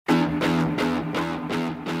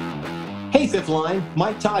fifth line,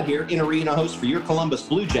 Mike Todd here, in-arena host for your Columbus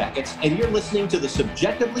Blue Jackets, and you're listening to the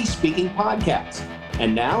Subjectively Speaking podcast.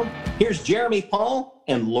 And now, here's Jeremy Paul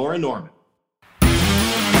and Laura Norman.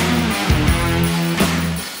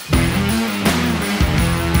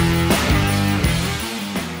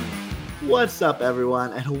 What's up,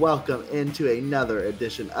 everyone, and welcome into another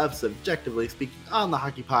edition of Subjectively Speaking on the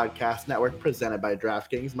Hockey Podcast Network, presented by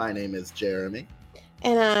DraftKings. My name is Jeremy.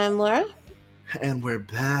 And I'm Laura. And we're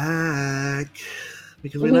back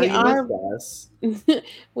because we know you missed us.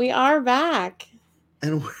 We are back.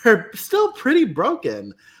 And we're still pretty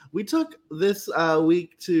broken. We took this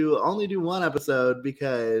week to only do one episode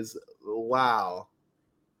because, wow.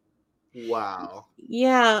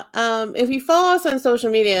 Yeah. If you follow us on social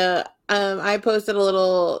media, I posted a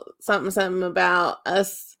little something about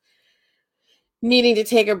us needing to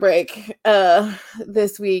take a break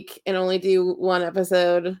this week and only do one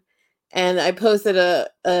episode. And I posted a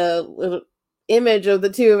little image of the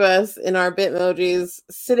two of us in our Bitmojis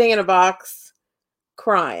sitting in a box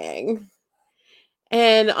crying.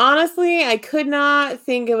 And honestly, I could not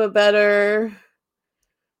think of a better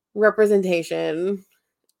representation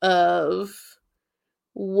of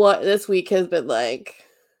what this week has been like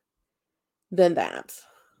than that.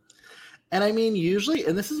 And I mean, usually,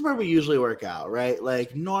 and this is where we usually work out, right?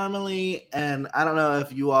 Like normally, and I don't know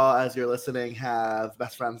if you all, as you're listening, have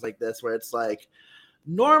best friends like this, where it's like,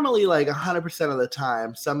 normally, like 100% of the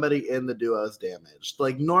time, somebody in the duo is damaged.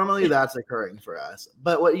 Like normally that's occurring for us.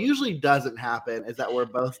 But what usually doesn't happen is that we're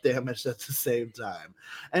both damaged at the same time.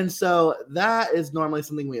 And so that is normally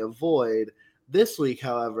something we avoid. This week,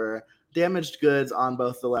 however, damaged goods on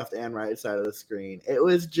both the left and right side of the screen. It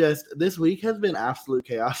was just, this week has been absolute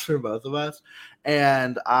chaos for both of us.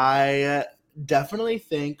 And I definitely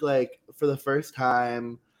think, like, for the first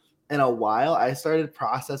time in a while, I started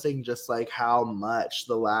processing just like how much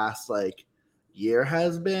the last like year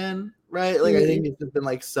has been, right? Like, I think it's just been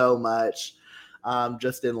like so much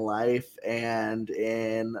just in life and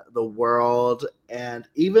in the world. And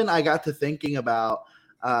even I got to thinking about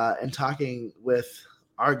and talking with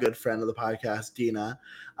our good friend of the podcast, Dina,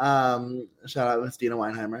 shout out Miss Dina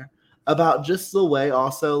Weinheimer, about just the way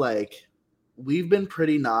also, like, we've been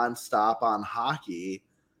pretty nonstop on hockey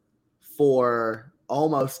for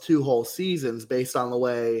almost 2 whole seasons based on the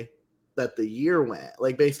way that the year went,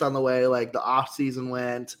 like based on the way like the off season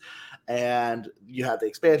went, and you had the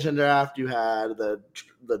expansion draft, you had the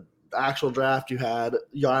actual draft, you had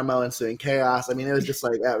Yarmo ensuing chaos. I mean, it was just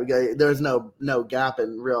like there was no gap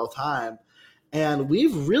in real time. And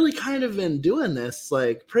we've really kind of been doing this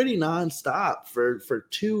like pretty nonstop for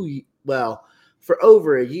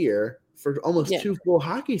over a year, for almost 2 full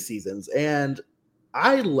hockey seasons. And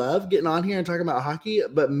I love getting on here and talking about hockey,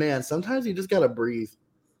 but man, sometimes you just got to breathe.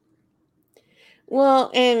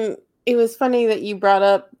 Well, and it was funny that you brought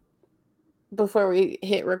up before we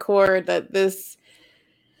hit record that the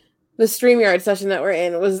StreamYard session that we're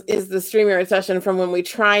in is the StreamYard session from when we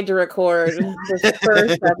tried to record the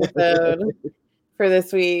first episode for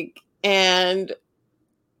this week. And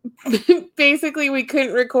basically we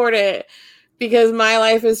couldn't record it because my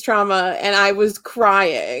life is trauma and I was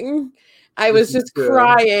crying. I was just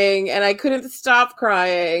crying and I couldn't stop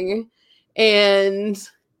crying. And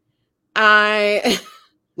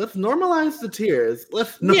let's normalize the tears.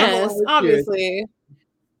 Yes, obviously.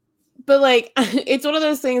 But like, it's one of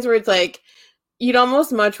those things where it's like, you'd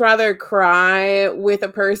almost much rather cry with a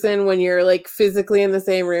person when you're like physically in the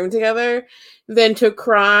same room together than to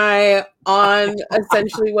cry on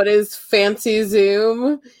essentially what is fancy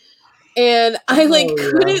Zoom. And I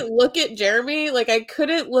couldn't look at Jeremy. Like, I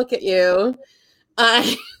couldn't look at you.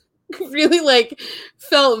 I really like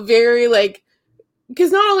felt very like,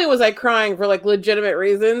 because not only was I crying for like legitimate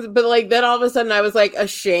reasons, but like then all of a sudden I was like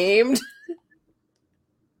ashamed.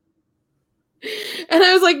 And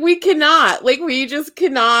I was like, we just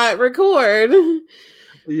cannot record.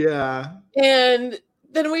 Yeah. And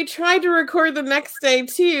then we tried to record the next day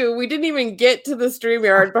too. We didn't even get to the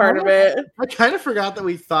StreamYard part of it. I kind of forgot that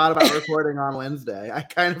we thought about recording on Wednesday. I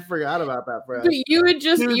kind of forgot about that for us. But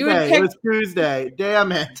it was Tuesday.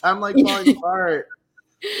 Damn it. I'm like falling apart.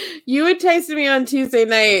 You had texted me on Tuesday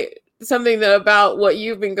night something about what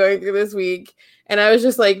you've been going through this week. And I was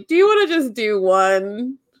just like, do you want to just do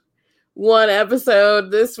one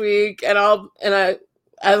episode this week? And I,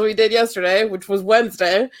 as we did yesterday, which was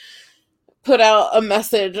Wednesday, put out a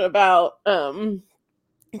message about kind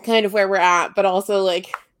of where we're at, but also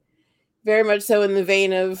like very much so in the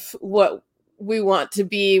vein of what we want to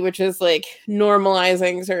be, which is like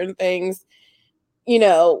normalizing certain things. You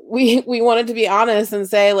know, we wanted to be honest and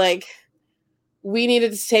say like, we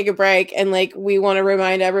needed to take a break, and like we want to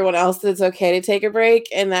remind everyone else that it's okay to take a break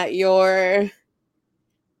and that your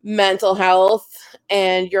mental health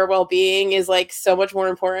and your well-being is like so much more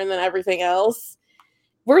important than everything else.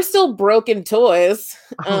 We're still broken toys.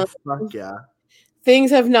 Fuck yeah. Things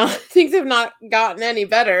have not gotten any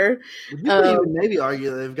better. You could even maybe argue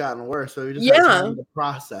that they've gotten worse, so we just have time to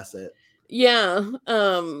process it. Yeah.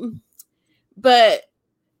 But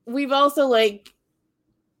we've also like,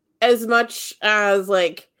 as much as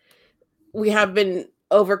like we have been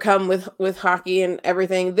overcome with hockey and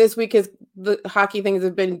everything, this week is the hockey things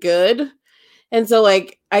have been good. And so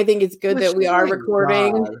like I think it's good that we are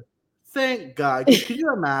recording. God. Thank God. Could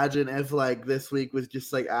you imagine if like this week was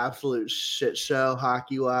just like absolute shit show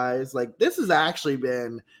hockey wise? Like this has actually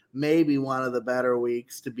been maybe one of the better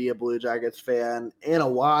weeks to be a Blue Jackets fan in a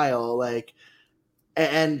while. Like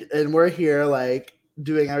and we're here like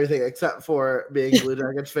doing everything except for being Blue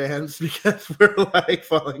Jackets fans because we're like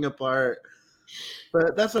falling apart.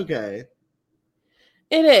 But that's okay.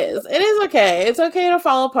 It is okay. It's okay to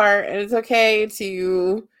fall apart, and it's okay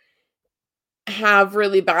to have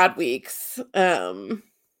really bad weeks. So,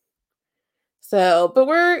 but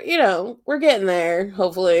we're getting there,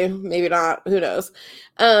 hopefully. Maybe not, who knows.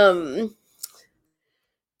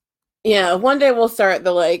 Yeah, one day we'll start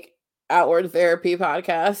the like outward therapy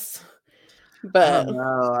podcast. But I don't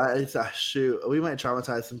know. It's a shoot. We might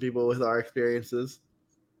traumatize some people with our experiences.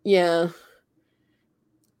 Yeah.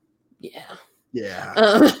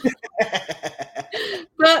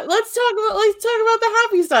 But let's talk about the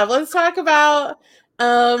happy stuff. Let's talk about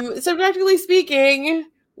Subjectively Speaking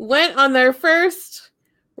went on their first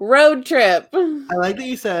road trip. I like that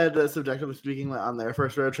you said that Subjectively Speaking went on their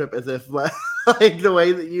first road trip as if like the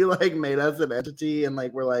way that you like made us an entity and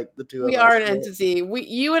like we're like the two of us. We are an entity.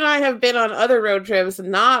 You and I have been on other road trips,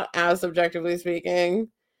 not as Subjectively Speaking,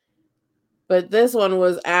 but this one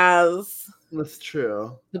was as That's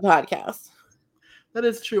true. The podcast. That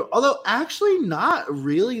is true. Although actually not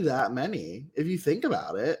really that many, if you think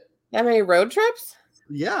about it. That many road trips?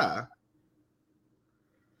 Yeah.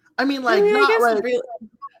 I mean, like,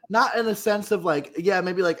 not in the sense of like, yeah,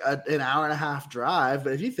 maybe like an hour and a half drive,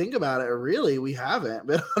 but if you think about it, really, we haven't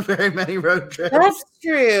been on very many road trips. That's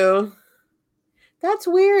true. That's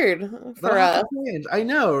weird for us. I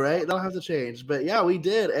know, right? They'll have to change. But yeah, we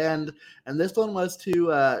did. And this one was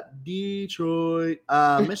to Detroit,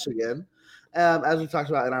 Michigan. As we talked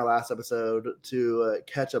about in our last episode, to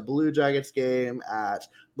catch a Blue Jackets game at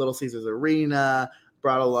Little Caesars Arena.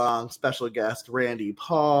 Brought along special guest Randy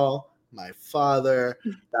Paul, my father.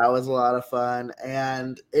 That was a lot of fun.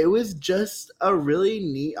 And it was just a really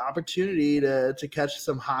neat opportunity to catch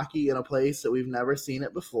some hockey in a place that we've never seen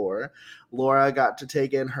it before. Laura got to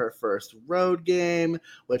take in her first road game,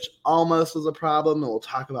 which almost was a problem, and we'll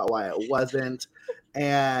talk about why it wasn't.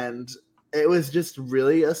 And it was just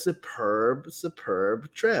really a superb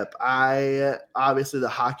trip. Obviously the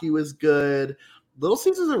hockey was good. Little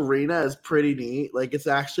Caesars Arena is pretty neat. Like, it's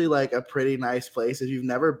actually like a pretty nice place. If you've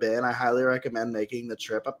never been, I highly recommend making the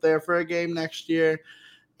trip up there for a game next year.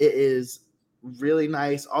 It is really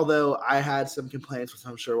nice. Although I had some complaints, which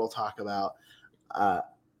I'm sure we'll talk about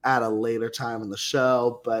at a later time in the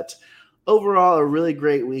show. But overall, a really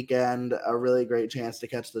great weekend, a really great chance to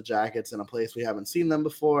catch the Jackets in a place we haven't seen them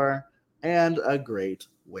before, and a great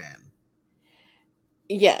win.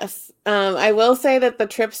 Yes. I will say that the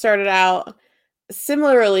trip started out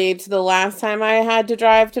similarly to the last time I had to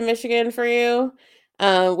drive to Michigan for you,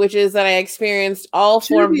 which is that I experienced all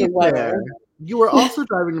forms of weather. You were also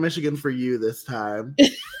driving to Michigan for you this time.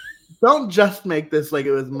 Don't just make this like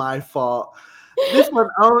it was my fault. This one,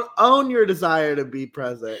 own your desire to be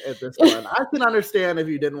present at this one. I can understand if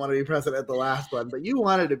you didn't want to be present at the last one, but you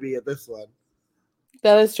wanted to be at this one.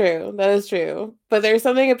 That is true. But there's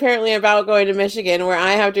something apparently about going to Michigan where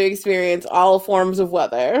I have to experience all forms of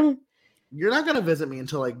weather. You're not going to visit me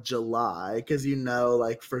until like July because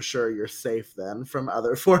like for sure you're safe then from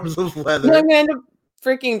other forms of weather. I'm going to end up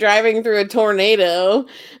freaking driving through a tornado.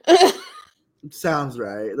 Sounds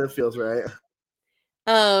right. That feels right.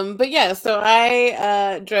 But yeah, so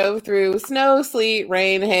I drove through snow, sleet,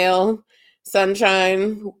 rain, hail,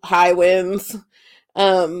 sunshine, high winds,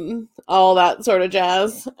 all that sort of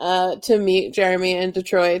jazz, to meet Jeremy in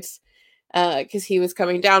Detroit. Because he was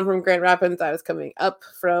coming down from Grand Rapids, I was coming up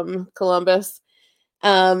from Columbus.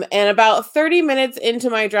 And about 30 minutes into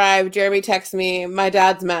my drive, Jeremy texts me, "My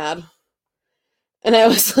dad's mad." And I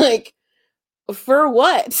was like, for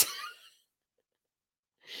what?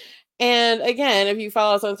 And again, if you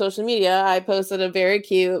follow us on social media, I posted a very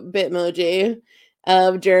cute Bitmoji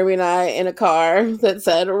of Jeremy and I in a car that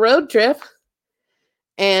said road trip.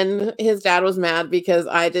 And his dad was mad because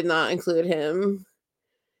I did not include him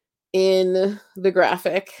in the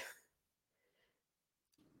graphic.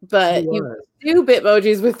 But you do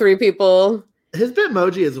Bitmojis with 3 people. His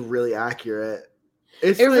Bitmoji is really accurate.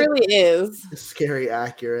 It really is. Scary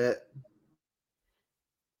accurate.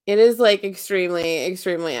 It is like extremely,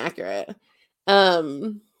 extremely accurate.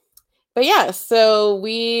 But yeah, so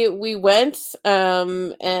we went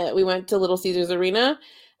and we went to Little Caesars Arena,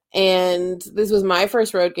 and this was my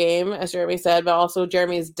first road game, as Jeremy said, but also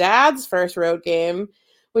Jeremy's dad's first road game,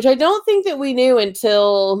 which I don't think that we knew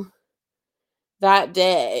until that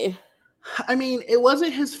day. I mean, it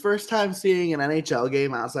wasn't his first time seeing an NHL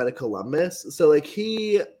game outside of Columbus. So, like,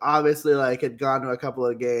 he obviously, like, had gone to a couple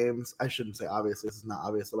of games. I shouldn't say obviously. This is not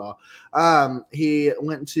obvious at all. He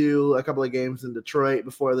went to a couple of games in Detroit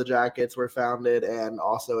before the Jackets were founded and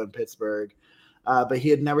also in Pittsburgh. But he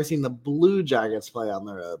had never seen the Blue Jackets play on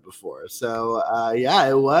the road before. So, yeah,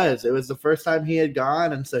 it was the first time he had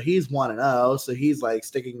gone. And so he's 1-0. So he's like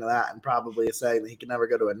sticking to that and probably saying that he can never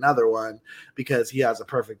go to another one because he has a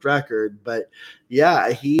perfect record. But yeah,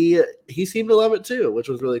 he seemed to love it too, which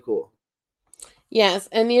was really cool. Yes.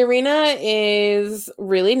 And the arena is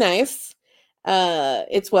really nice.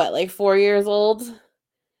 It's what, like 4 years old?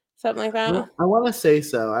 Something like that? I want to say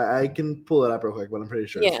so. I can pull it up real quick, but I'm pretty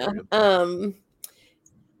sure. Yeah.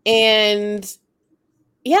 And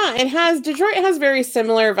yeah, Detroit has very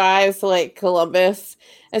similar vibes to like Columbus,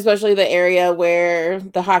 especially the area where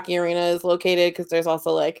the hockey arena is located, because there's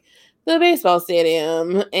also like the baseball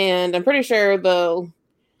stadium, and I'm pretty sure the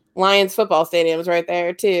Lions football stadium is right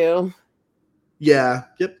there too. Yeah.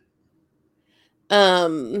 Yep.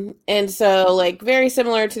 And so like very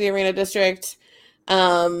similar to the arena district.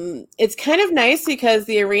 It's kind of nice because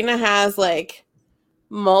the arena has like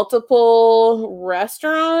multiple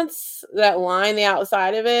restaurants that line the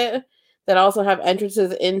outside of it that also have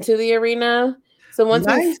entrances into the arena. So once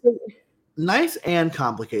nice and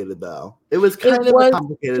complicated though. It was kind of a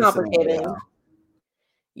complicated scenario.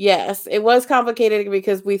 Yes, it was complicated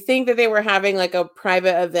because we think that they were having like a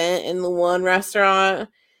private event in the one restaurant,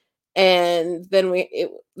 and then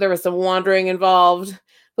there was some wandering involved,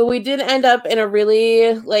 but we did end up in a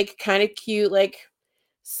really like kind of cute like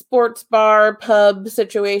sports bar pub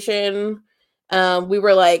situation. We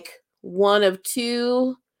were like one of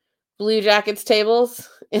 2 Blue Jackets tables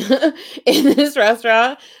in this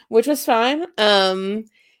restaurant, which was fine.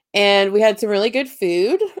 And we had some really good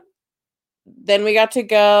food. Then we got to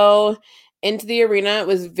go into the arena. It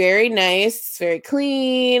was very nice, very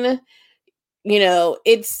clean. You know,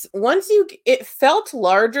 it felt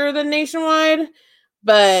larger than Nationwide,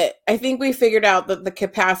 but I think we figured out that the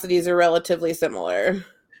capacities are relatively similar.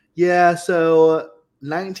 Yeah, so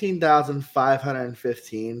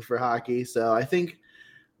 19,515 for hockey. So I think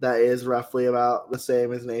that is roughly about the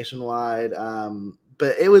same as Nationwide.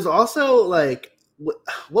 But it was also like,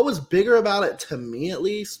 what was bigger about it to me at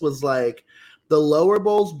least was like the lower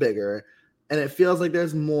bowl's bigger, and it feels like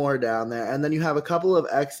there's more down there. And then you have a couple of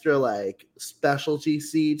extra like specialty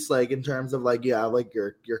seats, like in terms of like, yeah, like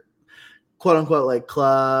your quote unquote like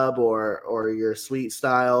club or your suite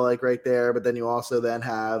style, like right there. But then you also then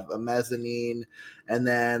have a mezzanine, and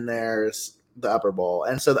then there's the upper bowl.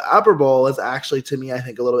 And so the upper bowl is actually, to me, I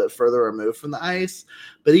think a little bit further removed from the ice,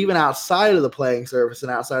 but even outside of the playing surface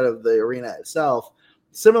and outside of the arena itself,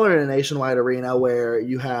 similar to Nationwide Arena, where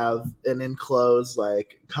you have an enclosed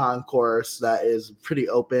like concourse that is pretty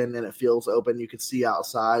open and it feels open. You can see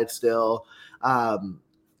outside still.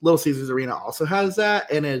 Little Caesars Arena also has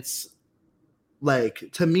that, and it's like,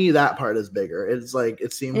 to me, that part is bigger. It's like,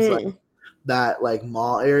 it seems like that like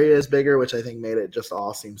mall area is bigger, which I think made it just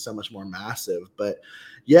all seem so much more massive. But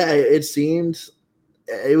yeah, it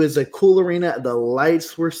was a cool arena. The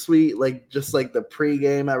lights were sweet, like just like the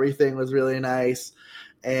pregame, everything was really nice.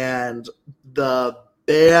 And the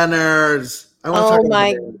banners. Oh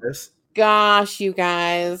my gosh, you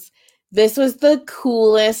guys. This was the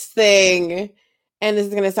coolest thing. And this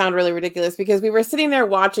is going to sound really ridiculous because we were sitting there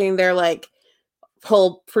watching their like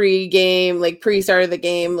whole pre-game, like pre-start of the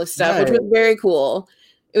game stuff, right, which was very cool.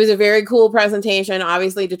 It was a very cool presentation.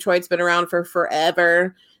 Obviously, Detroit's been around for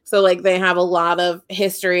forever. So like they have a lot of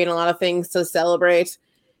history and a lot of things to celebrate.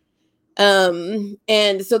 And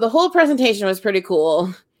so the whole presentation was pretty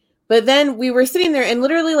cool. But then we were sitting there, and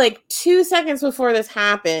literally like 2 seconds before this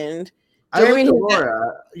happened, Jeremy,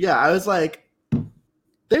 I was like,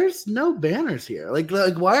 there's no banners here. Like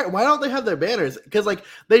why don't they have their banners? Because like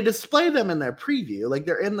they display them in their preview. Like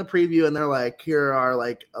they're in the preview and they're like, here are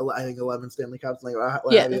like I think 11 Stanley Cups. Like I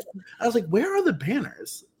was like, where are the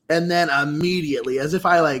banners? And then immediately, as if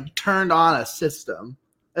I like turned on a system,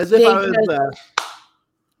 as if I was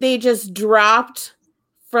they just dropped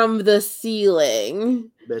from the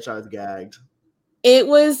ceiling. Bitch, I was gagged. It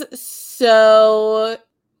was so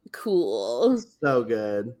cool. So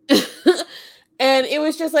good. And it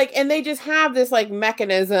was just like, and they just have this like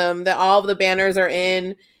mechanism that all of the banners are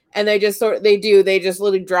in, and they just they just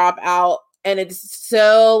literally drop out, and it's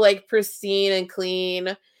so like pristine and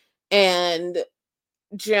clean, and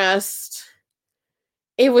just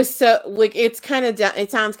it was so like, it's kind of it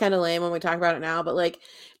sounds kind of lame when we talk about it now, but like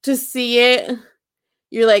to see it,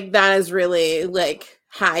 you're like, that is really like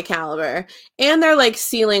high caliber. And their like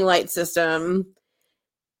ceiling light system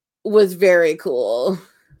was very cool.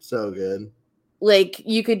 So good. Like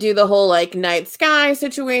you could do the whole like night sky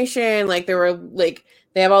situation. Like there were like,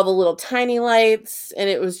 they have all the little tiny lights, and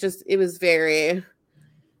it was very,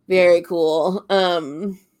 very cool.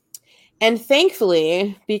 And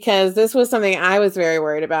thankfully, because this was something I was very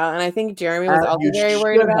worried about, and I think Jeremy was also very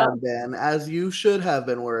worried about. As you should have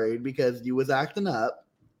been worried, because you was acting up.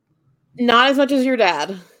 Not as much as your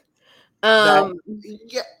dad.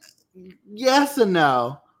 Yes and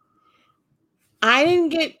no. I didn't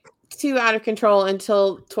get too out of control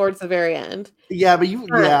until towards the very end. Yeah, but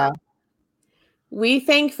we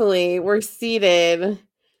thankfully were seated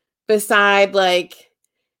beside like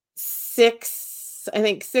six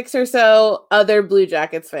or so other Blue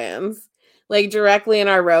Jackets fans, like directly in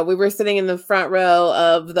our row. We were sitting in the front row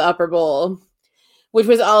of the upper bowl, which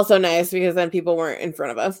was also nice because then people weren't in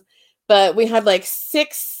front of us. But we had like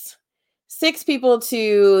six people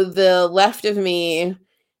to the left of me.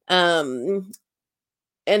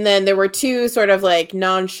 And then there were two sort of like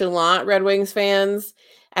nonchalant Red Wings fans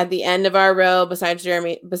at the end of our row beside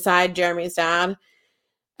Jeremy's dad.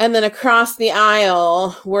 And then across the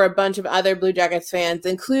aisle were a bunch of other Blue Jackets fans,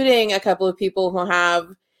 including a couple of people who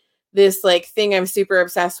have this like thing I'm super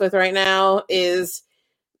obsessed with right now, is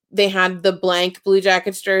they had the blank Blue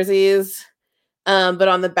Jackets jerseys. But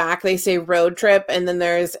on the back they say road trip, and then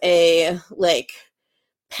there's a like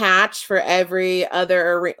patch for every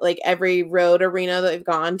other every road arena that they've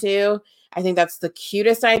gone to. I think that's the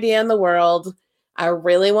cutest idea in the world. I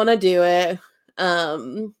really want to do it.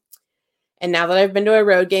 And now that I've been to a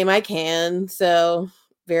road game, I can. So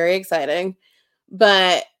very exciting.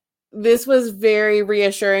 But this was very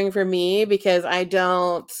reassuring for me because I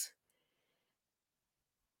don't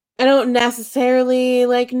necessarily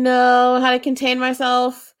like know how to contain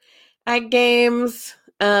myself at games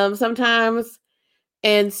sometimes.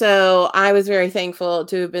 And so I was very thankful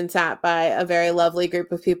to have been sat by a very lovely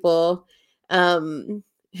group of people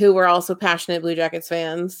who were also passionate Blue Jackets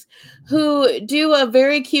fans, who do a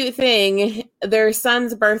very cute thing. Their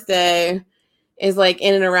son's birthday is like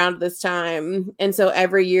in and around this time. And so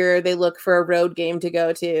every year they look for a road game to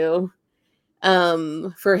go to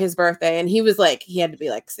for his birthday. And he was like, he had to be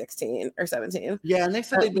like 16 or 17. Yeah, and they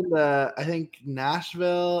said they did I think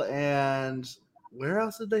Nashville, and where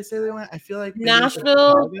else did they say they went? I feel like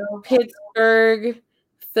Nashville, Pittsburgh,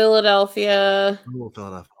 Philadelphia. Oh,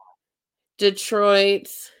 Philadelphia. Detroit,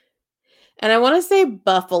 and I want to say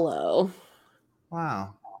Buffalo.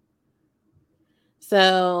 Wow.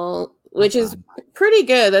 So, which is pretty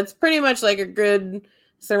good. That's pretty much like a good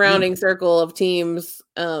surrounding circle of teams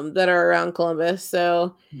that are around Columbus.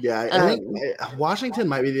 So, yeah, I think Washington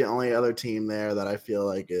might be the only other team there that I feel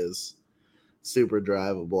like is super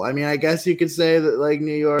drivable. I mean, I guess you could say that like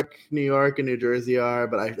New York, and New Jersey are,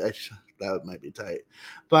 but I that might be tight.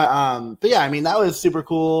 But yeah, I mean, that was super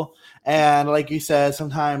cool. And like you said,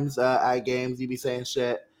 sometimes at games you be saying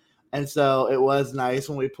shit. And so it was nice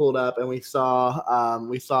when we pulled up and we saw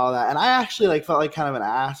that. And I actually like felt like kind of an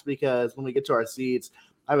ass because when we get to our seats,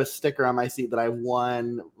 I have a sticker on my seat that I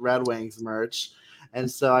won Red Wings merch. And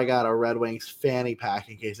so I got a Red Wings fanny pack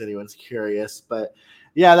in case anyone's curious. But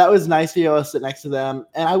yeah, that was nice to be able to sit next to them.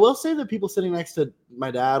 And I will say that people sitting next to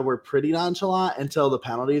my dad were pretty nonchalant until the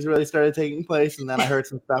penalties really started taking place. And then I heard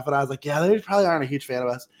some stuff and I was like, yeah, they probably aren't a huge fan of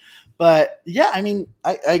us. But yeah, I mean,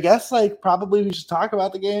 I guess like probably we should talk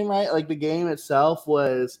about the game, right? Like the game itself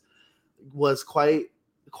was quite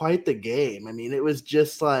the game. I mean, it was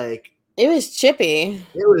just like, it was chippy.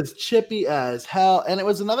 It was chippy as hell. And it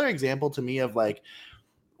was another example to me of like,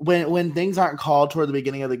 when things aren't called toward the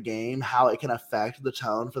beginning of the game, how it can affect the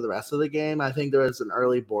tone for the rest of the game. I think there was an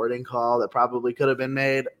early boarding call that probably could have been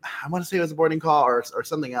made. I want to say it was a boarding call or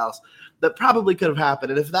something else that probably could have happened.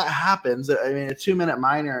 And if that happens, I mean, a 2-minute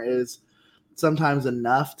minor is sometimes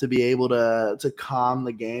enough to be able to calm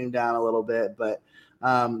the game down a little bit. But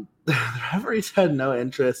the referees had no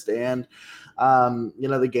interest. And,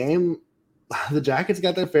 the game, the Jackets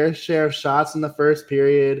got their fair share of shots in the first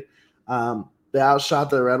period. They outshot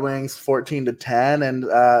the Red Wings 14-10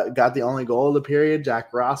 and got the only goal of the period.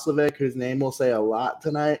 Jack Roslovic, whose name we'll say a lot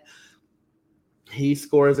tonight, he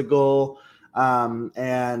scores a goal.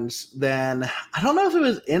 And then I don't know if it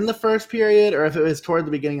was in the first period or if it was toward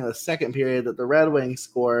the beginning of the second period that the Red Wings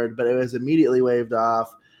scored, but it was immediately waved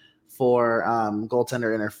off for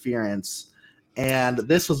goaltender interference. And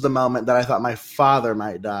this was the moment that I thought my father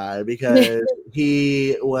might die because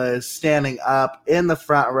he was standing up in the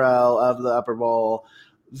front row of the upper bowl.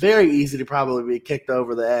 Very easy to probably be kicked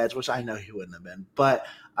over the edge, which I know he wouldn't have been. But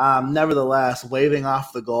nevertheless, waving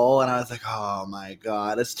off the goal. And I was like, oh, my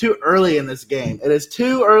God. It's too early in this game. It is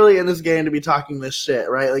too early in this game to be talking this shit,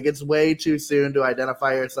 right? Like, it's way too soon to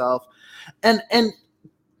identify yourself. And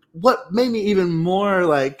what made me even more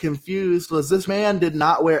like confused was this man did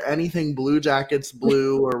not wear anything Blue Jackets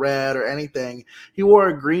blue or red or anything. He wore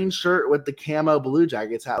a green shirt with the camo Blue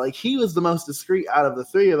Jackets hat. Like, he was the most discreet out of the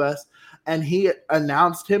three of us, and he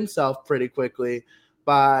announced himself pretty quickly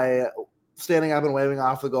by standing up and waving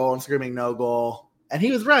off the goal and screaming no goal. And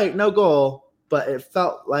he was right, no goal, but it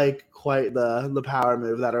felt like quite the power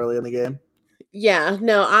move that early in the game. Yeah,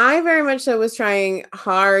 no, I very much so was trying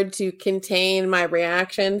hard to contain my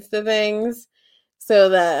reactions to things so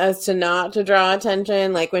that as to not to draw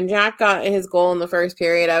attention. Like when Jack got his goal in the first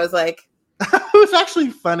period, I was like, it was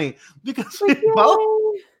actually funny because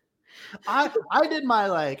I did my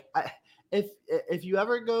like, if you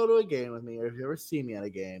ever go to a game with me or if you ever see me at a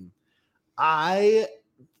game, I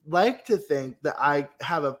like to think that I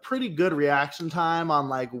have a pretty good reaction time on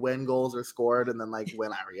like when goals are scored and then like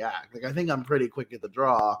when I react. Like I think I'm pretty quick at the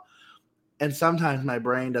draw, and sometimes my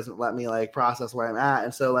brain doesn't let me like process where I'm at,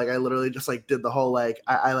 and so like I literally just like did the whole like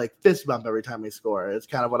I like fist bump every time we score. It's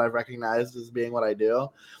kind of what I've recognized as being what I do.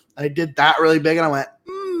 I did that really big, and I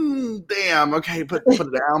went, damn, okay, put it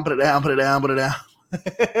down, put it down, put it down, put it down.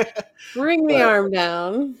 Bring the arm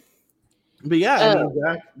down. But yeah, I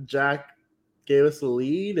mean, Jack gave us the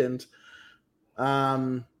lead, and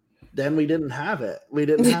then we didn't have it. We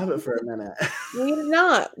didn't have it for a minute. We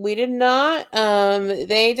did not.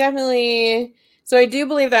 They definitely. So I do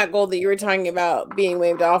believe that goal that you were talking about being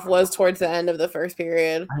waved off was towards the end of the first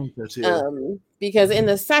period. I think so too. Because in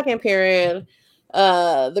the second period,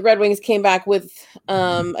 the Red Wings came back with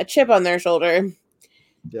a chip on their shoulder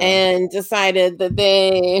and decided that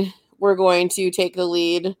they were going to take the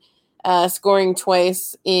lead, scoring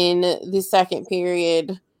twice in the second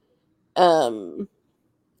period to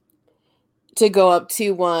go up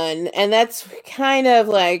 2-1. And that's kind of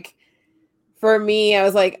like, for me, I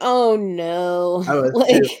was like, oh no.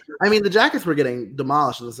 I mean, the Jackets were getting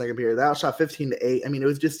demolished in the second period. They outshot 15-8. I mean, it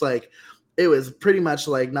was just like, it was pretty much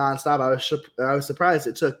like nonstop. I was surprised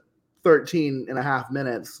it took 13 and a half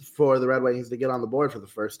minutes for the Red Wings to get on the board for the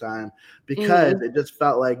first time, because it just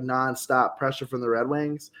felt like nonstop pressure from the Red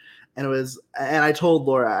Wings. And I told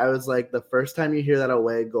Laura, I was like, the first time you hear that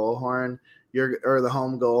away goal horn, or the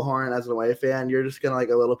home goal horn as an away fan, you're just gonna, like,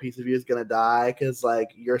 a little piece of you is gonna die, because like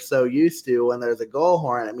you're so used to when there's a goal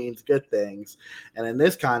horn, it means good things, and in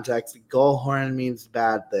this context, goal horn means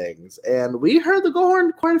bad things. And we heard the goal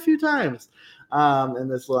horn quite a few times in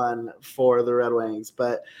this one for the Red Wings,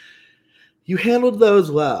 but you handled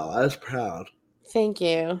those well. I was proud. Thank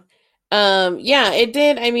you. Yeah, it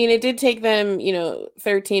did. I mean, it did take them,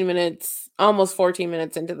 13 minutes, almost 14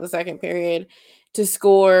 minutes into the second period to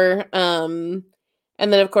score. And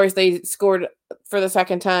then, of course, they scored for the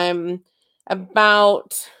second time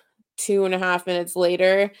about 2.5 minutes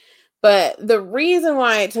later. But the reason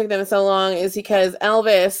why it took them so long is because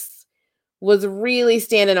Elvis was really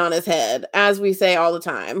standing on his head, as we say all the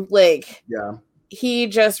time. Like, yeah, he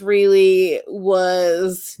just really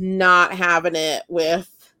was not having it with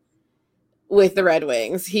the Red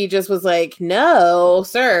Wings. He just was like, no,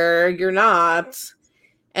 sir, you're not.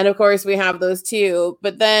 And of course we have those two.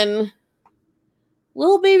 But then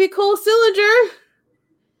little baby Cole Sillinger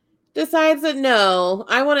decides that no,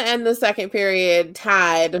 I want to end the second period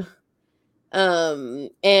tied.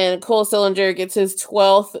 And Cole Sillinger gets his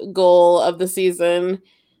 12th goal of the season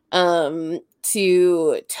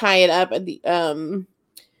to tie it up at the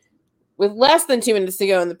with less than 2 minutes to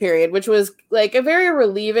go in the period, which was like a very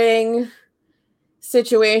relieving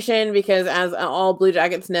situation, because as all Blue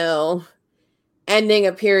Jackets know, ending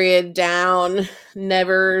a period down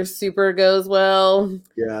never super goes well.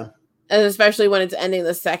 Yeah. And especially when it's ending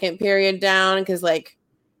the second period down, because like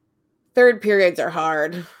third periods are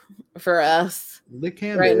hard for us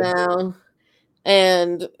now.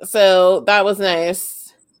 And so that was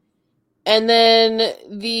nice. And then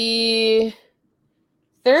the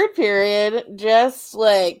third period, just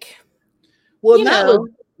like, well,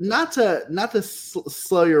 not to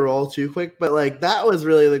slow your roll too quick, but like that was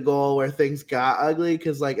really the goal where things got ugly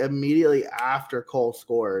because like immediately after Cole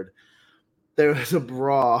scored, there was a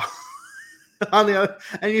brawl on the other,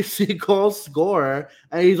 and you see Cole score,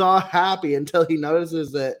 and he's all happy until he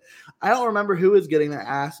notices that I don't remember who was getting their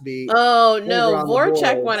ass beat. Oh no,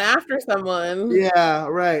 Voracek went after someone. Yeah,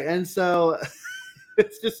 right, and so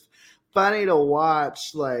it's just funny to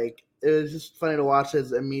watch. Like it was just funny to watch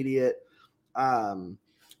his immediate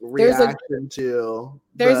reaction to.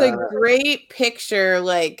 There's a great picture,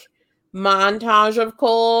 like montage of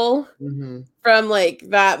Cole from like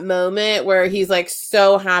that moment where he's like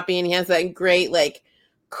so happy and he has that great like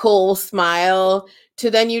Cole smile. To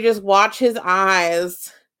then you just watch his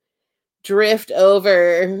eyes drift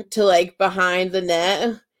over to like behind the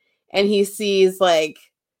net, and he sees like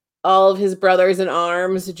all of his brothers in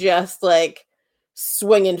arms just like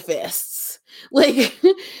swinging fists. Like,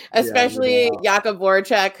 especially Jakub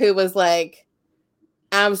Voracek, who was like,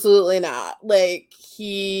 absolutely not. Like,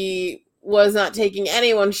 he was not taking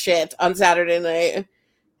anyone's shit on Saturday night,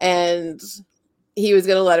 and he was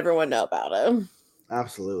going to let everyone know about it.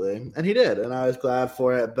 Absolutely. And he did, and I was glad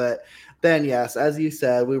for it. But then, yes, as you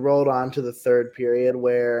said, we rolled on to the third period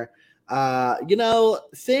where,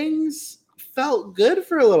 things felt good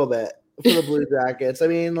for a little bit for the Blue Jackets. I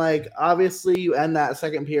mean, like, obviously you end that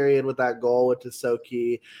second period with that goal, which is so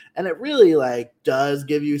key. And it really, like, does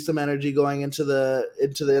give you some energy going into the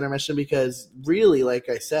intermission because really, like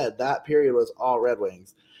I said, that period was all Red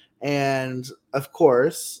Wings. And, of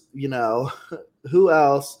course, who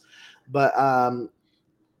else but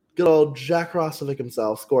good old Jack Roslovic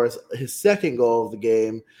himself scores his second goal of the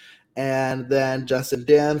game. And then Justin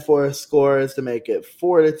Danforth scores to make it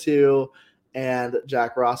 4-2. And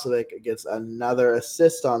Jack Roslovic gets another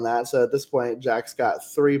assist on that. So at this point, Jack's got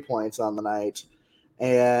 3 points on the night.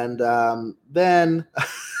 And then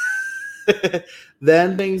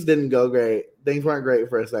things didn't go great. Things weren't great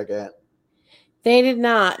for a second. They did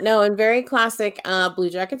not. No, in very classic Blue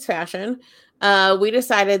Jackets fashion, we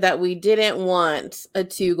decided that we didn't want a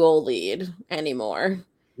 2-goal lead anymore.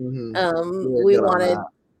 We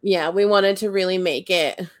wanted to really make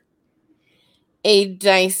it a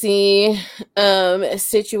dicey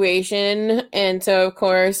situation. And so, of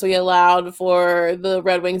course, we allowed for the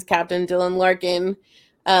Red Wings captain, Dylan Larkin,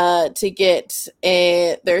 to get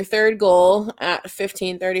their third goal at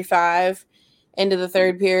 15:35 into the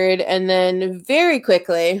third period. And then very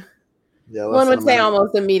quickly, one would say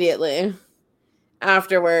almost immediately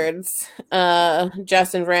afterwards,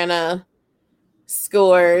 Justin Vrana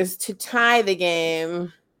scores to tie the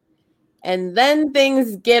game. And then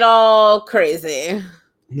things get all crazy.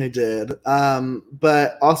 They did.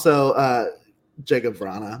 But also Jakub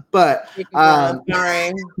Vrana. But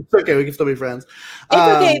sorry. It's okay, we can still be friends. It's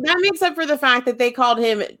okay. That makes up for the fact that they called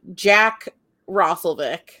him Jack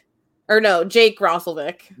Roslovic. Or no, Jake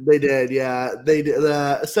Roslovic. They did, yeah. They did.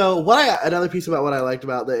 So another piece about what I liked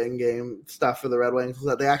about the in-game stuff for the Red Wings was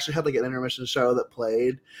that they actually had like an intermission show that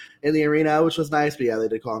played in the arena, which was nice. But yeah, they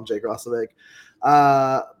did call him Jake Roslovic.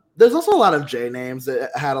 There's also a lot of J names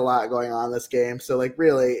that had a lot going on this game. So like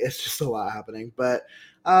really, it's just a lot happening. But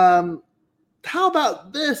how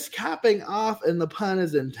about this capping off, and the pun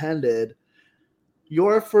is intended,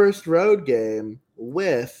 your first road game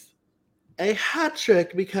with a hat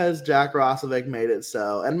trick because Jack Roslovic made it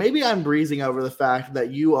so. And maybe I'm breezing over the fact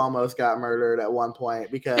that you almost got murdered at one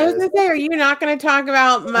point because I was going to say, are you not going to talk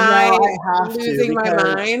about my losing my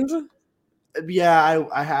mind? Yeah,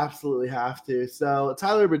 I absolutely have to. So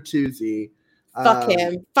Tyler Bertuzzi, fuck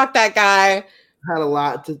him, fuck that guy. Had a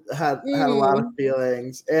lot of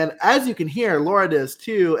feelings, and as you can hear, Laura does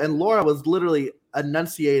too. And Laura was literally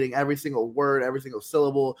enunciating every single word, every single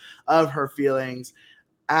syllable of her feelings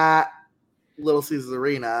at Little Caesars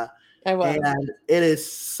Arena. I was. And it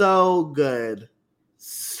is so good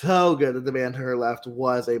that the man to her left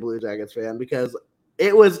was a Blue Jackets fan because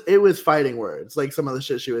it was fighting words, like some of the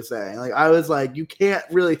shit she was saying. Like I was like, you can't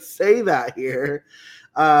really say that here,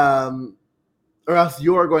 or else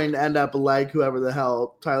you're going to end up like whoever the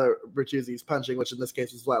hell Tyler Bertuzzi's punching, which in this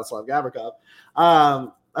case is Vladislav Gavrikov. I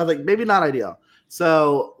was like, maybe not ideal.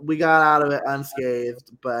 So we got out of it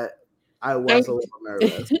unscathed, but I was a little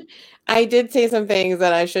nervous. I did say some things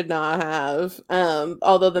that I should not have,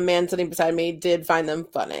 although the man sitting beside me did find them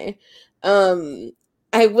funny.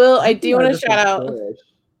 I do want to shout out.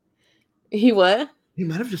 He what? He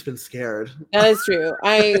might have just been scared. That is true.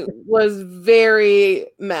 I was very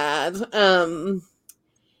mad.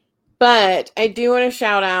 But I do want to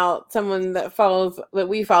shout out someone that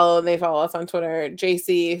we follow, and they follow us on Twitter,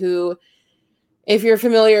 JC, who if you're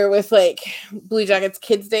familiar with like Blue Jackets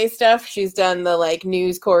Kids Day stuff, she's done the like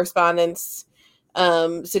news correspondence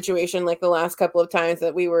situation like the last couple of times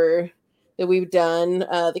that we've done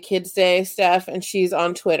the Kids Day stuff, and she's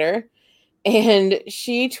on Twitter, and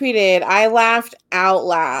she tweeted, "I laughed out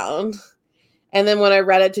loud." And then when I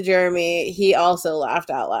read it to Jeremy, he also laughed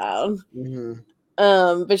out loud.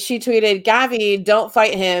 Mm-hmm. But she tweeted, "Gavi, don't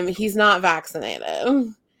fight him. He's not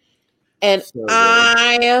vaccinated." And so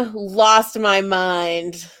I lost my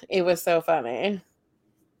mind. It was so funny.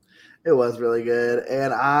 It was really good.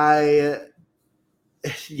 And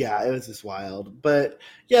it was just wild. But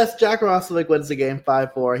yes, Jack Roslovic wins the game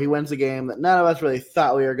 5-4. He wins a game that none of us really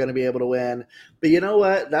thought we were going to be able to win. But you know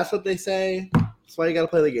what? That's what they say. That's why you got to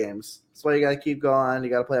play the games. That's why you got to keep going.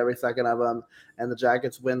 You got to play every second of them. And the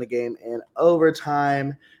Jackets win the game in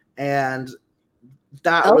overtime. And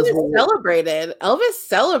Elvis celebrated. Elvis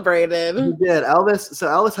celebrated. He did.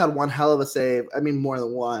 Elvis had one hell of a save. I mean, more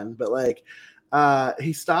than one, but like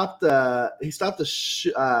he stopped a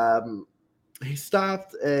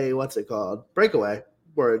what's it called? Breakaway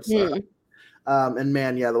words. And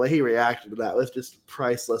man, yeah, the way he reacted to that was just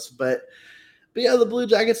priceless. But yeah, the Blue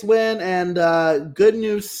Jackets win, and good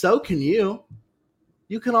news, so can you.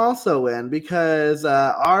 You can also win because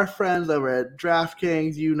our friends over at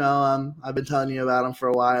DraftKings, you know them. I've been telling you about them for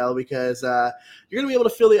a while because you're going to be able to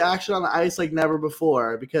feel the action on the ice like never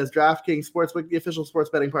before because DraftKings Sportsbook, the official sports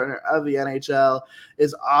betting partner of the NHL,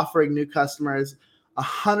 is offering new customers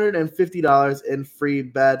 $150 in free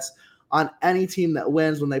bets on any team that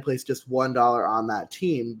wins when they place just $1 on that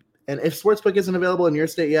team. And if Sportsbook isn't available in your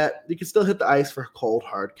state yet, you can still hit the ice for cold,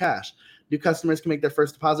 hard cash. New customers can make their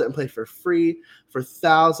first deposit and play for free for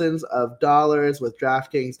thousands of dollars with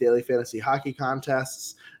DraftKings daily fantasy hockey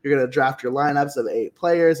contests. You're going to draft your lineups of 8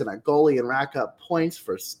 players and a goalie and rack up points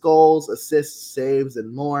for goals, assists, saves,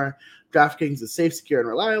 and more. DraftKings is safe, secure, and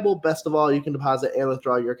reliable. Best of all, you can deposit and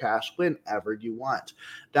withdraw your cash whenever you want.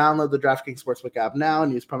 Download the DraftKings Sportsbook app now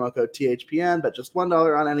and use promo code THPN. Bet just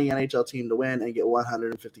 $1 on any NHL team to win and get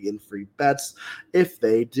 $150 in free bets if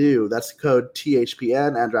they do. That's code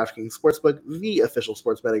THPN and DraftKings Sportsbook, the official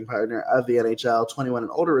sports betting partner of the NHL. 21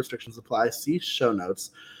 and older restrictions apply. See show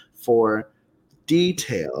notes for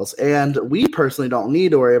details. And we personally don't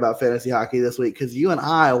need to worry about fantasy hockey this week because you and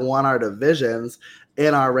I won our divisions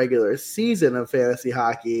in our regular season of fantasy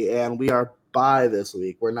hockey, and we are bye this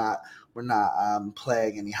week. We're not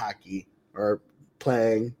playing any hockey or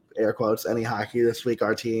playing air quotes any hockey this week,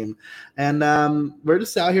 our team, and we're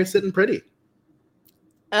just out here sitting pretty.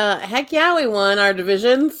 Heck yeah, we won our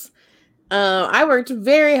divisions. I worked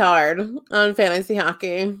very hard on fantasy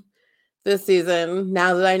hockey this season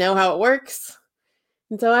now that I know how it works,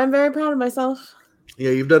 and so I'm very proud of myself.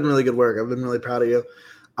 Yeah, you've done really good work. I've been really proud of you.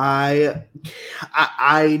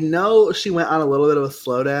 I know she went on a little bit of a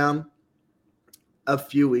slowdown a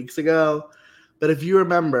few weeks ago, but if you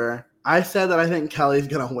remember, I said that I think Kelly's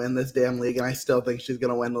going to win this damn league, and I still think she's going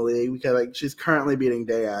to win the league because like she's currently beating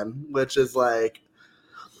Dan, which is like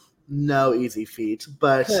no easy feat,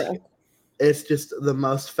 but it's just the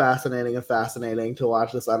most fascinating to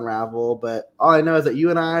watch this unravel. But all I know is that you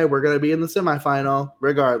and I, we're going to be in the semifinal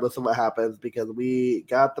regardless of what happens because we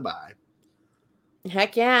got the bye.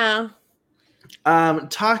 Heck yeah.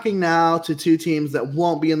 Talking now to two teams that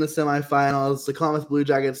won't be in the semifinals. The Columbus Blue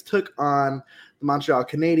Jackets took on the Montreal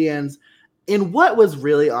Canadiens in what was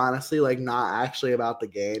really honestly like not actually about the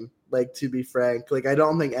game. Like, to be frank, like I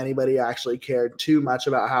don't think anybody actually cared too much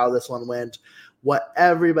about how this one went. What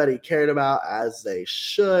everybody cared about, as they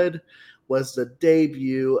should, was the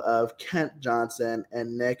debut of Kent Johnson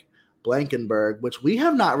and Nick Blankenburg, which we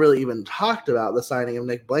have not really even talked about the signing of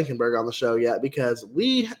Nick Blankenburg on the show yet because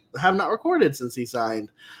we have not recorded since he signed.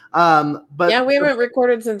 But yeah, we haven't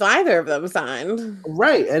recorded since either of them signed.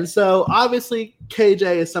 Right. And so obviously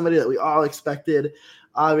KJ is somebody that we all expected.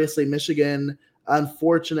 Obviously Michigan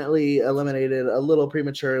unfortunately eliminated a little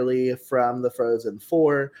prematurely from the Frozen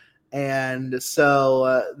Four. And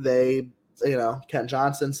so Kent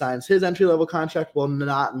Johnson signs his entry-level contract, well,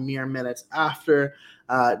 not mere minutes after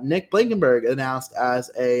Nick Blankenburg announced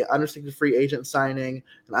as a unrestricted free agent signing,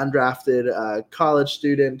 an undrafted college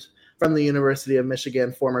student from the University of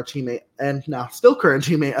Michigan, former teammate and now still current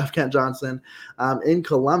teammate of Kent Johnson in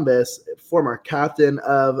Columbus, former captain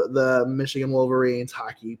of the Michigan Wolverines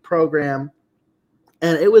hockey program.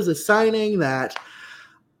 And it was a signing that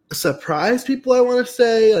surprised people, I want to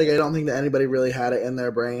say. Like, I don't think that anybody really had it in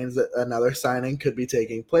their brains that another signing could be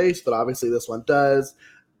taking place, but obviously this one does.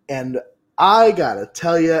 And I gotta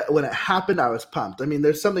tell you, when it happened, I was pumped. I mean,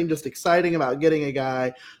 there's something just exciting about getting a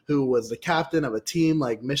guy who was the captain of a team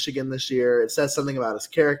like Michigan this year. It says something about his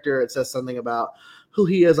character. It says something about who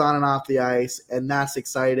he is on and off the ice, and that's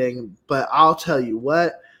exciting. But I'll tell you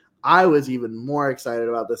what, I was even more excited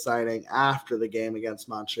about the signing after the game against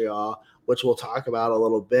Montreal, which we'll talk about a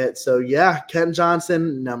little bit. So, yeah, Kent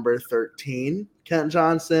Johnson, number 13. Kent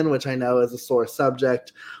Johnson, which I know is a sore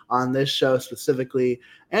subject on this show specifically.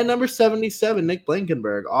 And number 77, Nick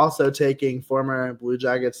Blankenburg, also taking former Blue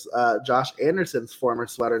Jackets Josh Anderson's former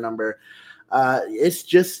sweater number. It's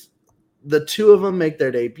just the two of them make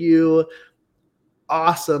their debut.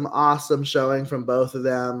 Awesome showing from both of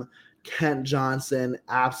them. Kent Johnson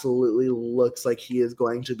absolutely looks like he is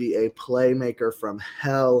going to be a playmaker from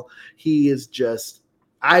hell. He is just,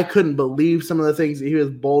 I couldn't believe some of the things that he was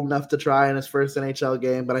bold enough to try in his first NHL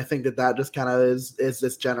game, but I think that just kind of is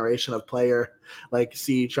this generation of player, like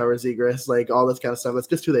Trevor Zegras, like all this kind of stuff. That's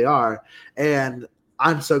just who they are. And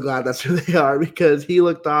I'm so glad that's who they are because he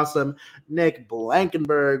looked awesome. Nick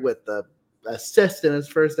Blankenburg with the assist in his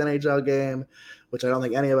first NHL game, which I don't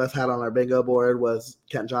think any of us had on our bingo board, was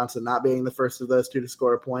Kent Johnson not being the first of those two to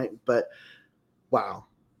score a point. But wow,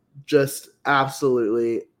 just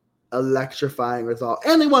absolutely electrifying result.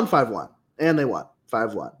 And they won 5-1.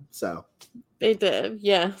 So they did,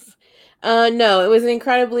 yes. No, it was an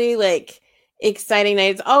incredibly exciting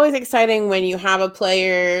night. It's always exciting when you have a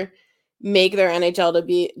player make their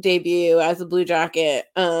NHL debut as a Blue Jacket,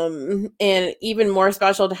 and even more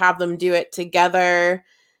special to have them do it together.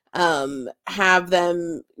 Have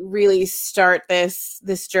them really start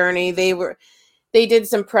this journey. They did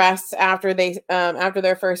some press after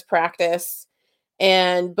their first practice,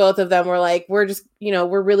 and both of them were like, we're just,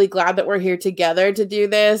 we're really glad that we're here together to do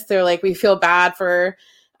this. They're like, we feel bad for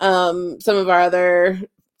some of our other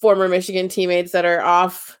former Michigan teammates that are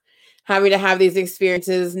off having to have these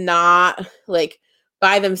experiences not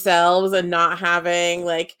by themselves and not having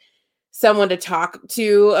someone to talk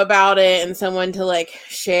to about it and someone to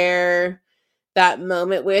share that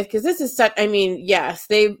moment with, because this is such, yes,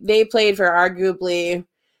 they played for arguably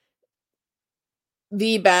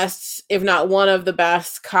the best, if not one of the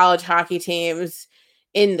best college hockey teams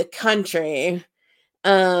in the country,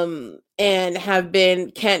 and have been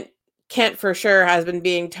Kent for sure has been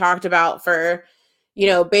being talked about for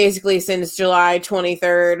basically since July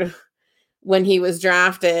 23rd when he was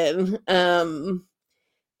drafted. And,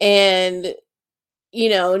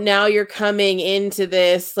 now you're coming into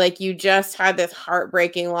this, you just had this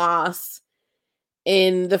heartbreaking loss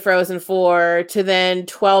in the Frozen Four to then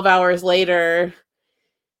 12 hours later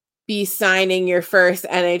be signing your first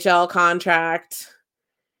NHL contract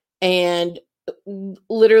and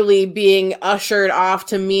literally being ushered off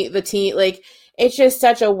to meet the team. It's just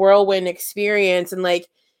such a whirlwind experience. And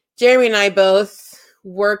Jeremy and I both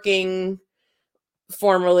working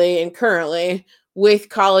formerly and currently with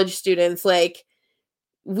college students,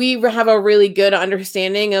 we have a really good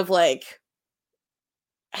understanding of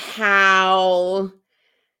how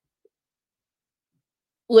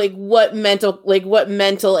what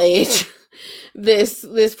mental age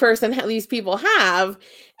this person, these people have,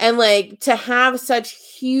 and to have such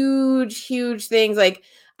huge things.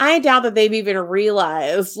 I doubt that they've even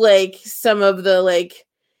realized some of the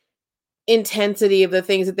intensity of the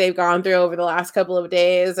things that they've gone through over the last couple of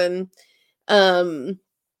days. And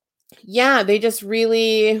yeah, they just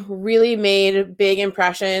really made big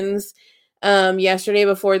impressions. Yesterday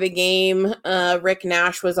before the game, Rick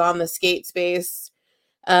Nash was on the skate space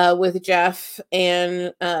with Jeff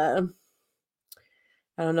and I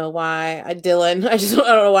don't know why Dylan. I don't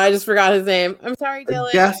know why I just forgot his name. I'm sorry, Dylan.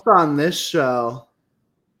 A guest on this show.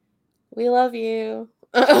 We love you.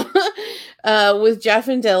 With Jeff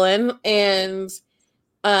and Dylan. And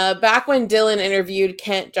back when Dylan interviewed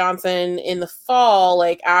Kent Johnson in the fall,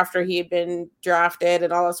 after he had been drafted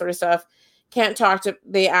and all that sort of stuff,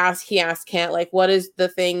 he asked Kent, what is the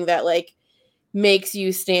thing that makes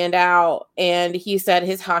you stand out? And he said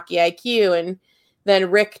his hockey IQ. And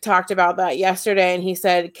then Rick talked about that yesterday, and he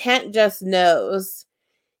said Kent just knows.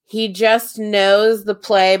 He just knows the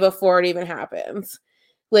play before it even happens.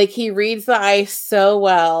 He reads the ice so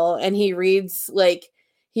well, and he reads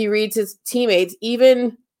his teammates.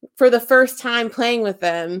 Even for the first time playing with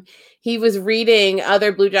them, he was reading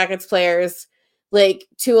other Blue Jackets players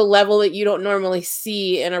to a level that you don't normally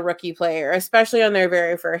see in a rookie player, especially on their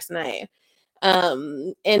very first night.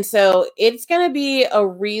 And so it's going to be a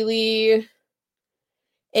really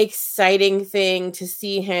exciting thing to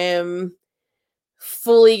see him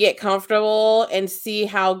fully get comfortable and see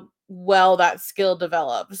how well that skill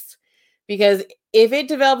develops. Because if it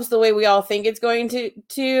develops the way we all think it's going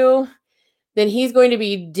to, then he's going to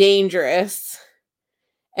be dangerous.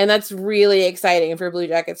 And that's really exciting for Blue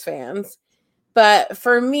Jackets fans. But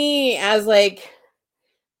for me, as like,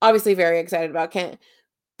 obviously very excited about Kent,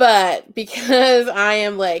 but because I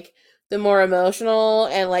am like the more emotional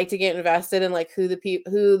and like to get invested in like who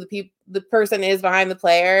the person is behind the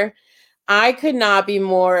player, I could not be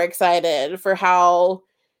more excited for how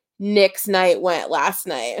Nick's night went last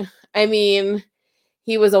night. I mean,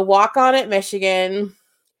 he was a walk-on at Michigan,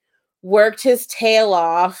 worked his tail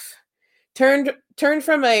off, turned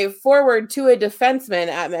from a forward to a defenseman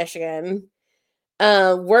at Michigan,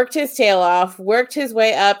 worked his tail off, worked his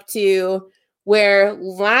way up to where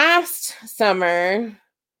last summer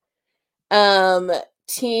a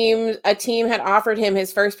team had offered him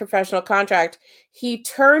his first professional contract. He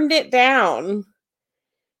turned it down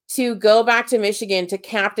to go back to Michigan to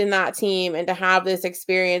captain that team and to have this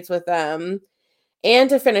experience with them and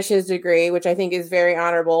to finish his degree, which I think is very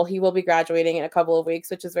honorable. He will be graduating in a couple of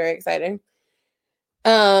weeks, which is very exciting.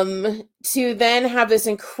 To then have this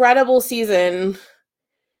incredible season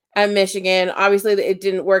at Michigan. Obviously, it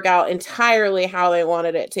didn't work out entirely how they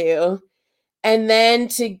wanted it to. And then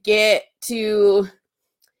to get to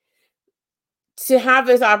have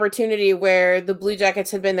this opportunity where the Blue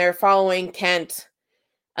Jackets had been there following Kent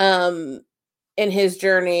in his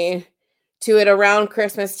journey, to it around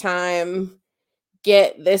Christmas time,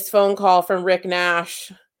 get this phone call from Rick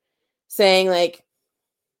Nash saying, like,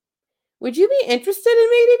 would you be interested in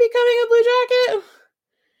maybe becoming a Blue Jacket?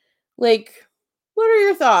 Like, what are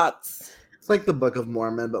your thoughts? It's like the Book of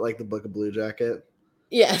Mormon, but like the Book of Blue Jacket.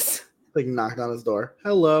 Yes. Like knocked on his door.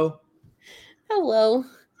 Hello.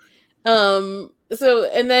 So,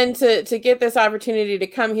 and then to get this opportunity to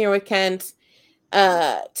come here with Kent,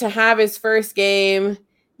 to have his first game,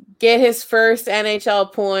 get his first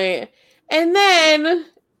NHL point, and then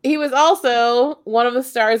he was also one of the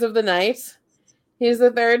stars of the night. He was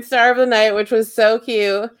the third star of the night, which was so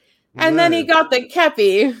cute. And then he got the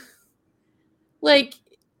Kepi. Like,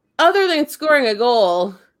 other than scoring a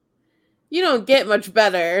goal, you don't get much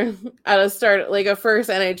better at a start, like a first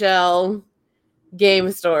NHL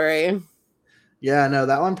game story. Yeah, no,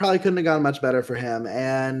 that one probably couldn't have gone much better for him.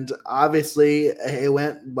 And obviously, it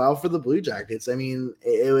went well for the Blue Jackets. I mean,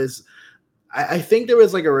 it was, I think there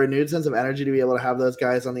was like a renewed sense of energy to be able to have those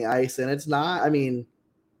guys on the ice. And it's not, I mean,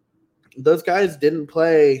 those guys didn't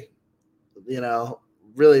play,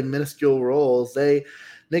 really minuscule roles.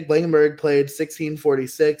 Nick Blankenburg played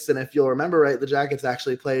 16:46, and if you'll remember right, the Jackets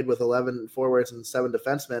actually played with 11 forwards and 7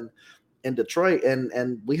 defensemen in Detroit,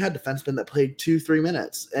 and we had defensemen that played 2-3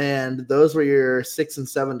 minutes, and those were your 6 and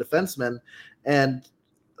 7 defensemen. And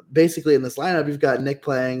basically in this lineup, you've got Nick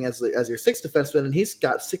playing as your 6th defenseman, and he's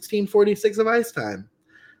got 16:46 of ice time.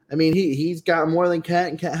 I mean, he's got more than Kent,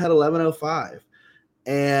 and Kent had 11:05,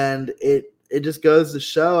 and it just goes to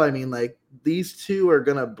show. I mean, like, these two are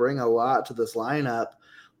gonna bring a lot to this lineup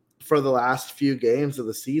for the last few games of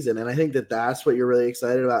the season. And I think that's what you're really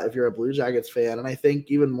excited about if you're a Blue Jackets fan. And I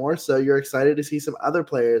think even more so, you're excited to see some other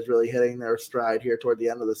players really hitting their stride here toward the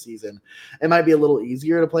end of the season. It might be a little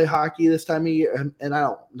easier to play hockey this time of year. And I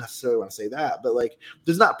don't necessarily want to say that, but like,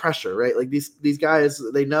 there's not pressure, right? Like these guys,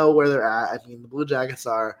 they know where they're at. I mean, the Blue Jackets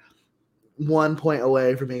are 1 point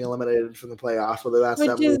away from being eliminated from the playoffs, whether that's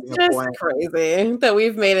which is just crazy that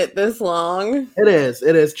we've made it this long. It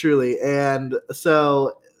is truly. And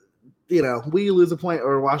so, we lose a point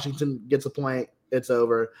or Washington gets a point, it's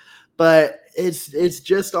over. But it's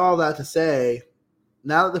just all that to say,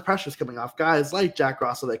 now that the pressure's coming off, guys like Jack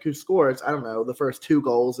Roslovic, who scores, I don't know, the first 2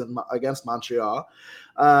 goals against Montreal,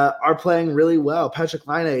 are playing really well. Patrick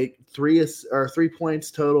Laine, 3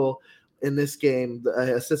 points total in this game,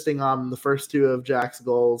 assisting on the first 2 of Jack's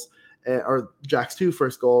goals, or Jack's 2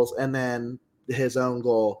 first goals, and then his own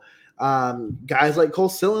goal. Guys like Cole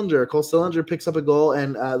Sillinger picks up a goal,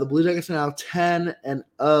 and the Blue Jackets are now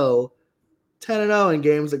 10-0 in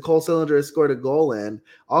games that Cole Sillinger has scored a goal in.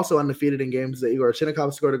 Also undefeated in games that Igor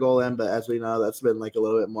Chinnikov scored a goal in, but as we know, that's been like a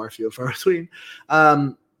little bit more few and far between.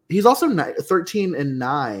 He's also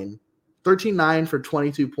 13-9 for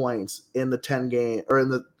 22 points in the 10 game or in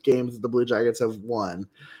the games that the Blue Jackets have won.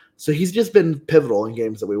 So he's just been pivotal in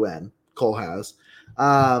games that we win. Cole has.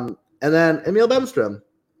 And then Emil Bemstrom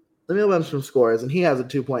scores, and he has a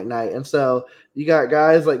 2-point night. And so you got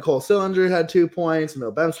guys like Cole Sillinger had 2 points,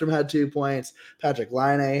 Emil Bemstrom had 2 points, Patrick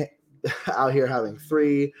Laine out here having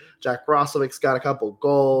 3, Jack Roslovic's got a couple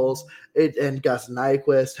goals, and Gus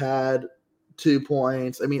Nyquist had 2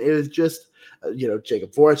 points. I mean, it was just,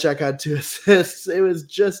 Jacob Voracek had 2 assists. It was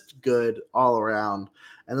just good all around.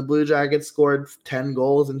 and the Blue Jackets scored 10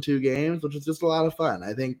 goals in 2 games, which was just a lot of fun.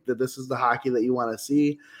 I think that this is the hockey that you want to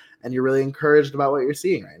see, and you're really encouraged about what you're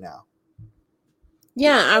seeing right now.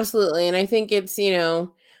 Yeah, absolutely. And I think it's,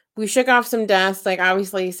 we shook off some dust. Like,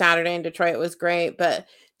 obviously, Saturday in Detroit was great, but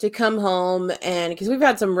to come home and because we've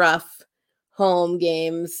had some rough home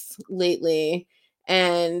games lately,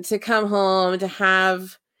 and to come home to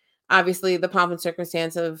have obviously the pomp and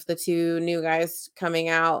circumstance of the 2 new guys coming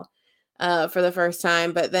out for the first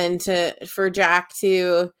time, but then for Jack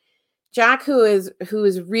who is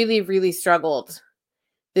really, really struggled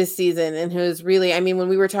this season, and who's really, I mean, when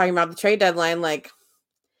we were talking about the trade deadline, like,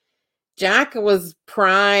 Jack was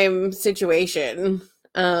prime situation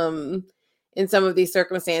in some of these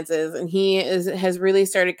circumstances, and he has really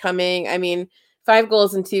started coming. I mean, 5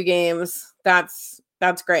 goals in 2 games, that's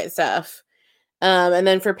great stuff. And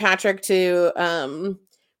then for Patrick to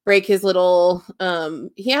break his little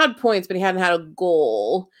he had points, but he hadn't had a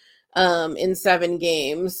goal in 7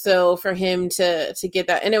 games. So for him to get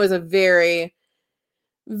that, and it was a very,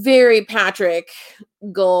 very Patrick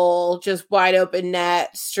goal, just wide open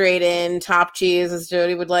net, straight in, top cheese, as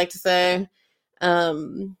Jody would like to say.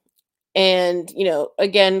 And,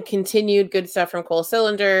 again, continued good stuff from Cole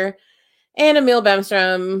Cylinder and Emil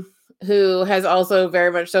Bemstrom, who has also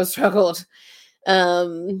very much so struggled,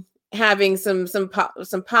 having some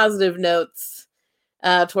positive notes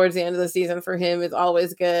towards the end of the season for him is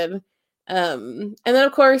always good. And then,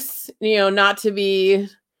 of course, not to be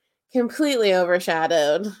completely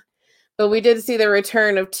overshadowed, but we did see the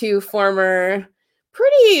return of 2 former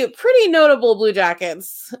pretty notable Blue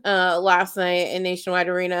Jackets last night in Nationwide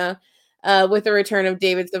Arena, with the return of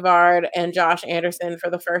David Savard and Josh Anderson for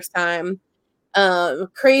the first time.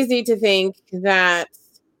 Crazy to think that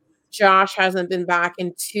Josh hasn't been back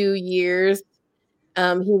in 2 years.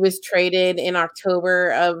 He was traded in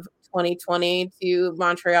October of 2020 to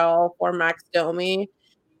Montreal for Max Domi.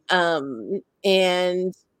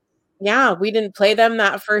 And yeah, we didn't play them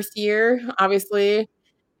that first year, obviously.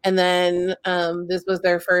 And then this was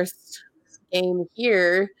their first game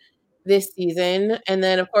here this season. And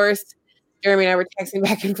then, of course, Jeremy and I were texting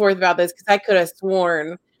back and forth about this because I could have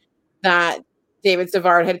sworn that David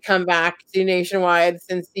Savard had come back to Nationwide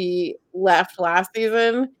since he left last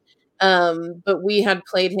season. But we had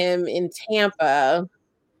played him in Tampa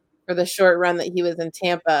for the short run that he was in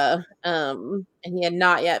Tampa. And he had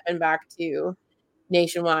not yet been back to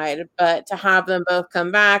Nationwide. But to have them both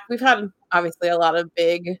come back, we've had obviously a lot of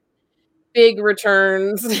big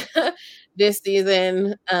returns this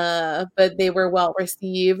season, but they were well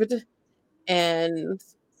received. And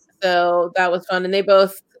so that was fun. And they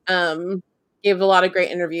both gave a lot of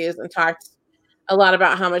great interviews and talked a lot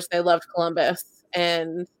about how much they loved Columbus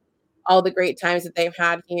and all the great times that they've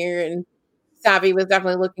had here. And Savvy was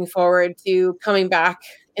definitely looking forward to coming back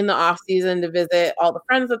in the off season to visit all the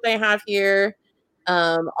friends that they have here.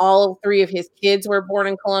 All 3 of his kids were born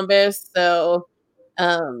in Columbus, so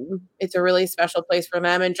it's a really special place for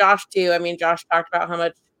them. And Josh too. I mean, Josh talked about how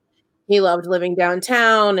much he loved living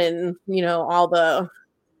downtown and, all the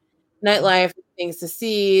nightlife things to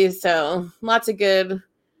see. So lots of good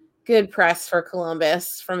press for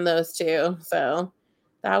Columbus from those 2. So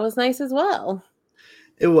that was nice as well.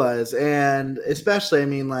 It was. And especially, I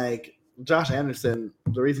mean, like, Josh Anderson,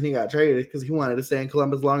 the reason he got traded is because he wanted to stay in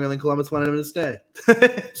Columbus longer than Columbus wanted him to stay.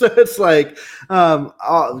 So it's like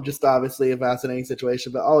just obviously a fascinating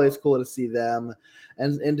situation, but always cool to see them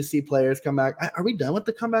and to see players come back. Are we done with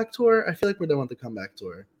the comeback tour? I feel like we're done with the comeback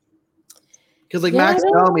tour. Because Max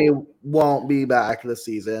Domi won't be back this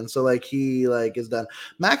season. So he is done.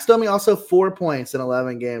 Max Domi also 4 points in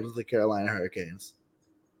 11 games with the Carolina Hurricanes.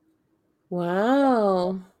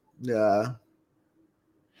 Wow. Yeah.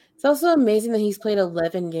 It's also amazing that he's played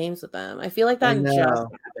 11 games with them. I feel like that just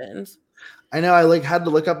happened. I know. I had to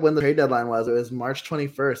look up when the trade deadline was. It was March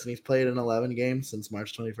 21st, and he's played in 11 games since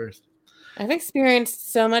March 21st. I've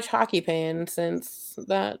experienced so much hockey pain since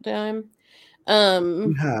that time.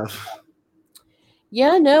 You have.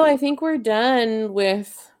 Yeah, no, I think we're done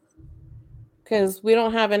with, because we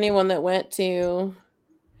don't have anyone that went to.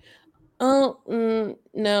 Oh,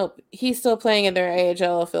 no, he's still playing in their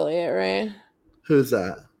AHL affiliate, right? Who's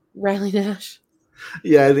that? Riley Nash.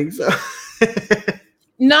 Yeah, I think so.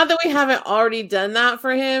 Not that we haven't already done that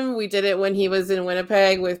for him. We did it when he was in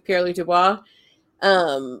Winnipeg with Pierre-Luc Dubois.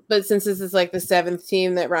 But since this is the 7th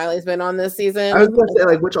team that Riley's been on this season. I was going to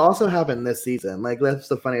say, which also happened this season. That's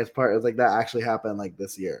the funniest part is that actually happened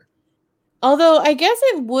this year. Although I guess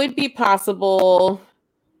it would be possible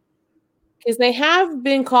because they have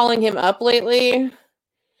been calling him up lately.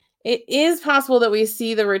 It is possible that we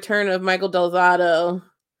see the return of Michael Del Zotto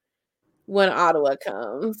when Ottawa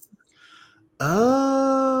comes.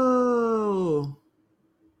 Oh,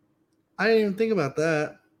 I didn't even think about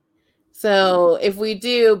that. So if we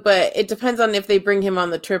do, but it depends on if they bring him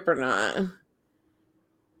on the trip or not.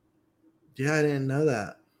 Yeah, I didn't know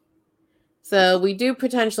that. So we do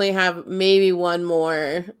potentially have maybe one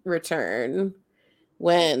more return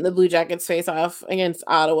when the Blue Jackets face off against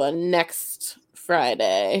Ottawa next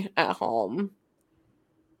Friday at home.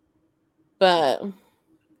 But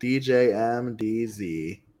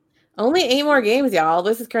DJMDZ. Only 8 more games, y'all.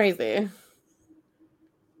 This is crazy.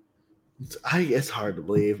 It's hard to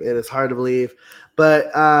believe. It is hard to believe. But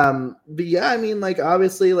yeah, I mean, like,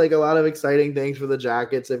 obviously, like, a lot of exciting things for the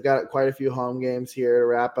Jackets. They've got quite a few home games here to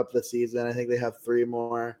wrap up the season. I think they have 3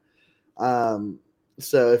 more.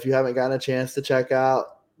 So if you haven't gotten a chance to check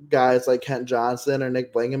out guys like Kent Johnson or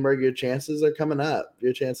Nick Blankenburg, your chances are coming up.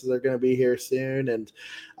 Your chances are going to be here soon, and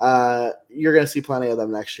you're going to see plenty of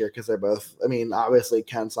them next year because they're both. I mean, obviously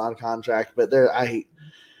Kent's on contract, but it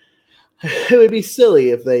would be silly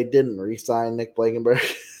if they didn't re-sign Nick Blankenburg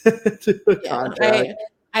to a contract.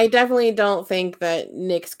 I definitely don't think that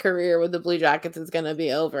Nick's career with the Blue Jackets is going to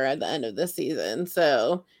be over at the end of the season.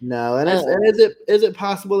 So no, and is it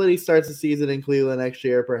possible that he starts the season in Cleveland next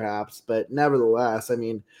year? Perhaps, but nevertheless, I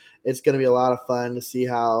mean, it's going to be a lot of fun to see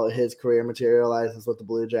how his career materializes with the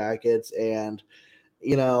Blue Jackets. And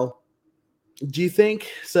do you think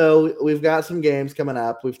so? We've got some games coming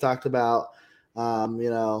up. We've talked about,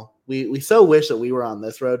 we so wish that we were on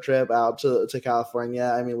this road trip out to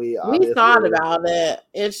California. I mean, we thought about it.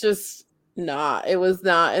 It's just not. It was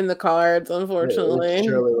not in the cards, unfortunately. It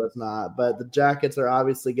surely was not. But the Jackets are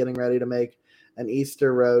obviously getting ready to make an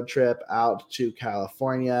Easter road trip out to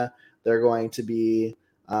California. They're going to be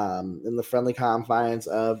in the friendly confines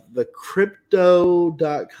of the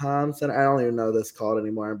Crypto.com Center. I don't even know what this called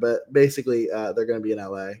anymore, but basically they're going to be in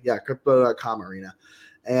LA. Yeah, Crypto.com Arena.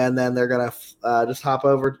 And then they're gonna just hop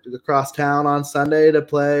over across town on Sunday to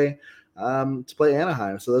play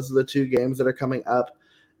Anaheim. So those are the 2 games that are coming up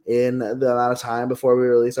in the amount of time before we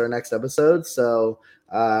release our next episode. So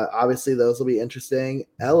obviously those will be interesting.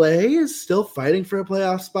 LA is still fighting for a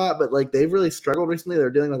playoff spot, but like they've really struggled recently.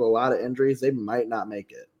 They're dealing with a lot of injuries. They might not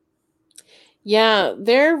make it. Yeah,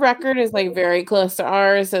 their record is like very close to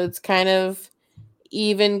ours, so it's kind of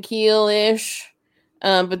even keel-ish.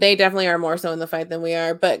 But they definitely are more so in the fight than we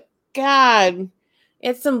are. But God,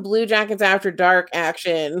 it's some Blue Jackets after dark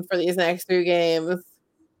action for these next 3 games.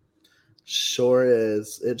 Sure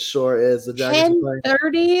is. It sure is. The Jackets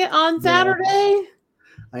 10:30 on Saturday.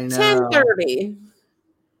 Yeah. I know. 10:30.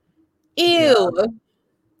 Ew. Yeah.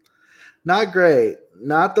 Not great.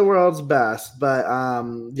 Not the world's best, but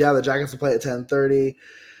the Jackets will play at 10:30,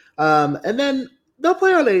 and then they'll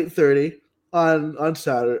play on 8:30 on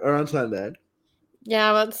Saturday or on Sunday.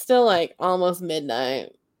 Yeah, but still like almost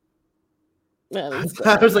midnight. I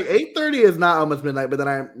was like, 8:30 is not almost midnight, but then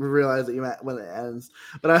I realized that you meant when it ends.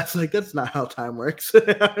 But I was like, that's not how time works.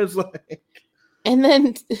 I was like, and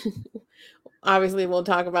then obviously we'll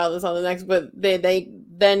talk about this on the next, but they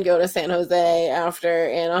then go to San Jose after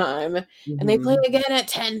Anaheim, and they play again at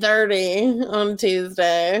 10:30 on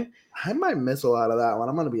Tuesday. I might miss a lot of that one.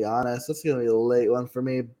 I'm going to be honest. That's going to be a late one for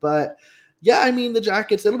me, but. Yeah, I mean, the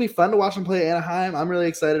Jackets, it'll be fun to watch them play Anaheim. I'm really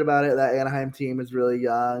excited about it. That Anaheim team is really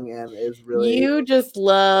young and is really... You just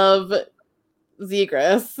love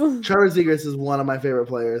Zegras. Trevor Zegras is one of my favorite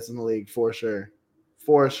players in the league, for sure.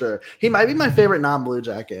 For sure. He might be my favorite non-Blue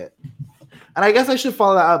Jacket. And I guess I should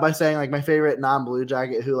follow that up by saying, like, my favorite non-Blue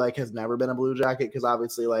Jacket who, like, has never been a Blue Jacket, because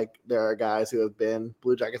obviously, like, there are guys who have been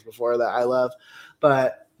Blue Jackets before that I love.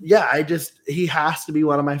 But, yeah, he has to be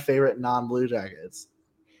one of my favorite non-Blue Jackets.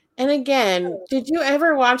 And again, did you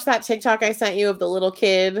ever watch that TikTok I sent you of the little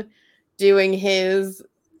kid doing his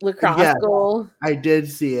lacrosse goal? I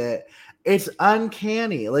did see it. It's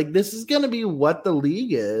uncanny. Like, this is going to be what the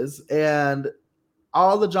league is. And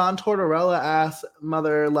all the John Tortorella ass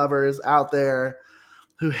mother lovers out there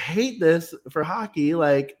who hate this for hockey,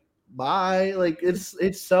 like, bye. Like,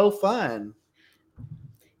 it's so fun.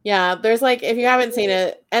 Yeah, there's like, if you haven't seen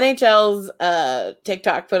it, NHL's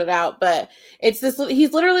TikTok put it out, but it's this,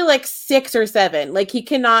 he's literally like 6 or 7. Like, he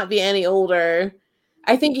cannot be any older.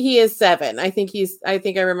 I think he is 7. I think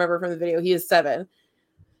I remember from the video, he is 7.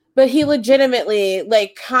 But he legitimately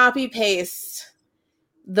like copy paste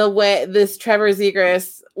the way this Trevor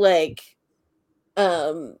Zegras like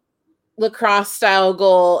lacrosse style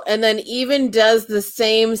goal, and then even does the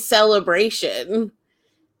same celebration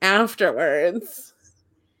afterwards.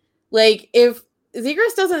 Like, if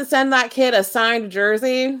Zegras doesn't send that kid a signed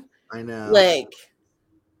jersey, I know, like,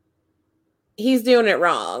 he's doing it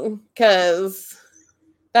wrong, because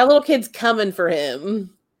that little kid's coming for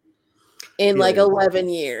him in like 11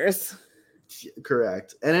 years.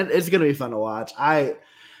 Correct. And it's going to be fun to watch. I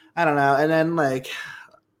don't know. And then like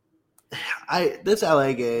this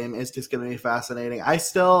LA game is just going to be fascinating. I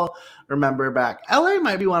still remember back. LA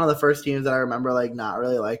might be one of the first teams that I remember like not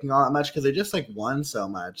really liking all that much because they just like won so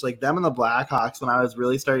much. Like them and the Blackhawks when I was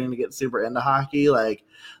really starting to get super into hockey. Like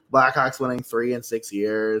Blackhawks winning 3 in 6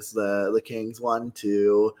 years. The Kings won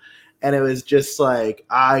 2. And it was just like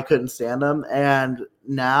I couldn't stand them. And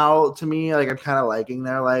now to me, like I'm kind of liking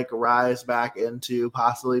their like rise back into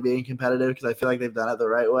possibly being competitive because I feel like they've done it the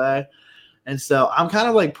right way. And so I'm kind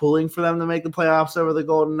of like pulling for them to make the playoffs over the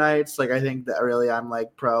Golden Knights. Like I think that really I'm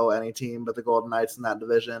like pro any team but the Golden Knights in that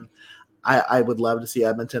division. I would love to see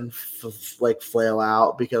Edmonton flail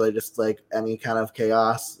out because I just like any kind of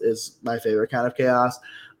chaos is my favorite kind of chaos.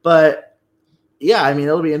 But yeah, I mean,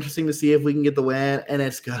 it'll be interesting to see if we can get the win, and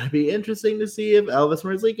it's going to be interesting to see if Elvis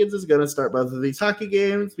Merzlikins is going to start both of these hockey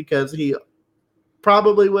games because he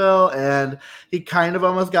probably will, and he kind of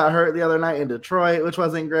almost got hurt the other night in Detroit, which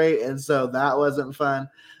wasn't great, and so that wasn't fun,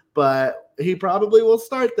 but he probably will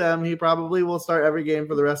start them. He probably will start every game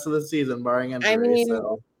for the rest of the season, barring injury. I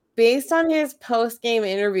mean, based on his post-game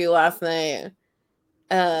interview last night,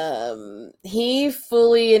 he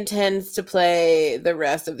fully intends to play the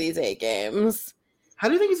rest of these 8 games. How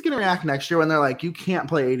do you think he's going to react next year when they're like, you can't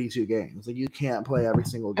play 82 games? Like, you can't play every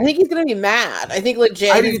single game. I think he's going to be mad. I think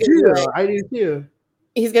legit. I do too.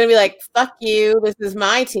 He's going to be like, fuck you. This is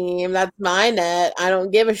my team. That's my net. I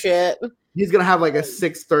don't give a shit. He's going to have like a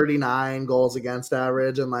 639 goals against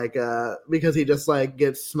average and like because he just like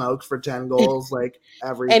gets smoked for 10 goals like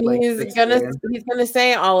every and like, he's gonna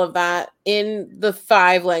say all of that in the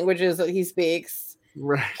 5 languages that he speaks.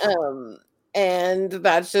 Right. And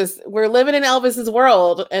that's just we're living in Elvis's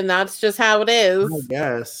world, and that's just how it is. I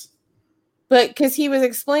guess. But because he was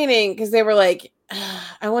explaining, because they were like,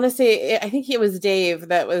 I want to say, I think it was Dave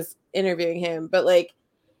that was interviewing him, but like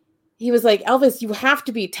he was like, Elvis, you have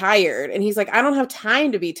to be tired. And he's like, I don't have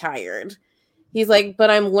time to be tired. He's like, but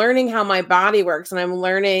I'm learning how my body works. And I'm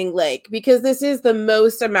learning like, because this is the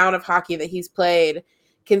most amount of hockey that he's played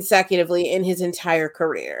consecutively in his entire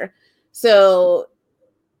career. So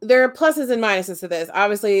there are pluses and minuses to this.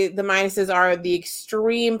 Obviously, the minuses are the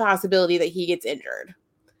extreme possibility that he gets injured.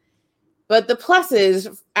 But the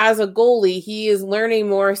pluses, as a goalie, he is learning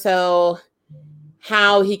more so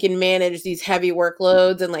how he can manage these heavy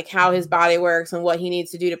workloads and like how his body works and what he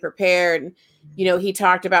needs to do to prepare. And, you know, he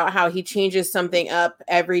talked about how he changes something up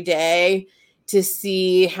every day to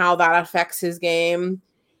see how that affects his game.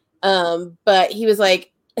 But he was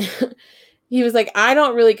like, I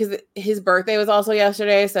don't really, because his birthday was also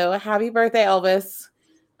yesterday. So happy birthday, Elvis.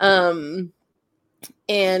 And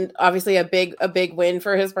obviously a big win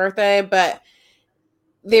for his birthday. But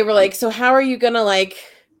they were like, so how are you going to like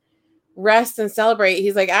rest and celebrate?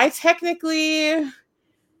 He's like, I technically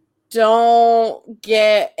don't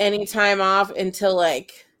get any time off until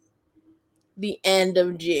like the end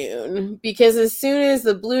of June, because as soon as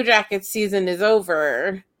the Blue Jackets season is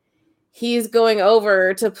over, he's going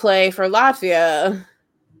over to play for Latvia.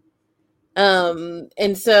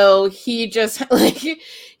 And so he just like,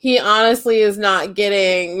 he honestly is not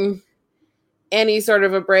getting any sort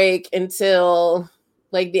of a break until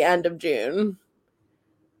like the end of June.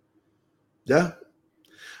 Yeah.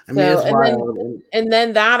 I mean, it's wild. And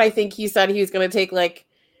then that, I think he said he was going to take like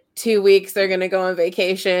 2 weeks. They're going to go on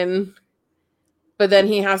vacation, but then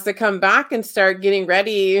he has to come back and start getting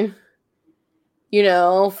ready, you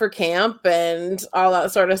know, for camp and all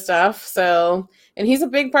that sort of stuff. So, and he's a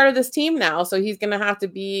big part of this team now. So he's going to have to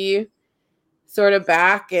be sort of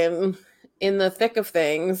back and in the thick of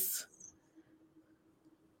things.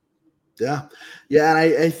 Yeah. Yeah. And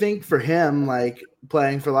I think for him, like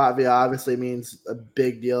playing for Latvia obviously means a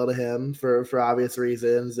big deal to him for obvious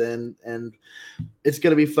reasons. And it's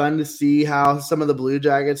going to be fun to see how some of the Blue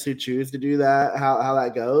Jackets who choose to do that, how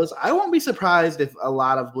that goes. I won't be surprised if a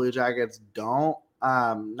lot of Blue Jackets don't,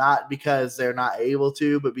 not because they're not able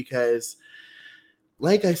to, but because,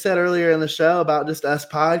 like I said earlier in the show about just us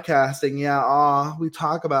podcasting, we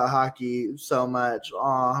talk about hockey so much,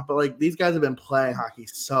 but like these guys have been playing hockey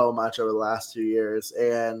so much over the last 2 years,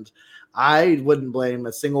 and I wouldn't blame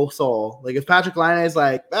a single soul. Like if Patrick Laine is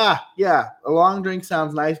like, yeah, a long drink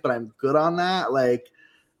sounds nice, but I'm good on that, like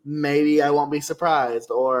maybe I won't be surprised.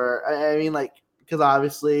 Or I mean, like, because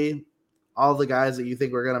obviously all the guys that you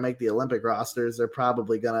think were going to make the Olympic rosters, they're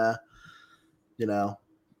probably going to, you know,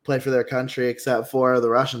 play for their country, except for the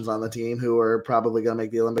Russians on the team who are probably going to make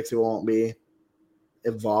the Olympics, who won't be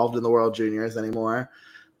involved in the World Juniors anymore.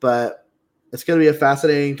 But it's going to be a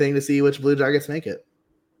fascinating thing to see which Blue Jackets make it.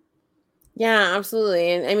 Yeah,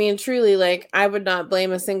 absolutely. And I mean, truly, like, I would not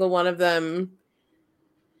blame a single one of them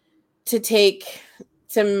to take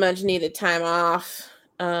some much needed time off.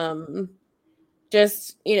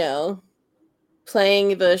 Just,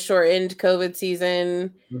 playing the shortened COVID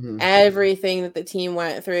season, everything that the team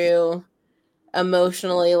went through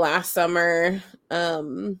emotionally last summer,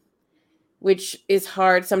 which is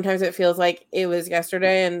hard. Sometimes it feels like it was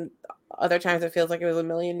yesterday, and other times it feels like it was a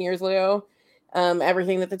million years ago.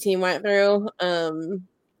 Everything that the team went through. And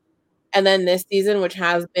then this season, which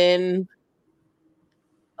has been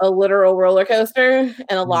a literal roller coaster,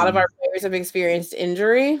 and a lot of our players have experienced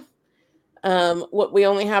injury. We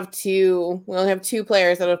only have two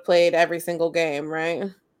players that have played every single game, right?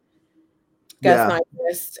 Gus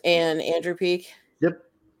Nyquist and Andrew Peak. Yep.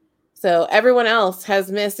 So everyone else has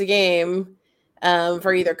missed a game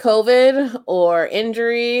for either COVID or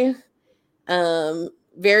injury.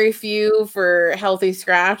 Very few for healthy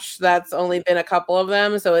scratch. That's only been a couple of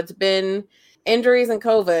them. So it's been injuries and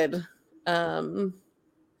COVID.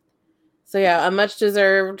 So yeah, a much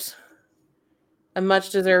deserved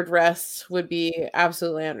rest would be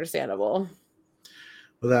absolutely understandable.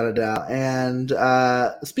 Without a doubt. And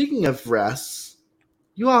speaking of rests,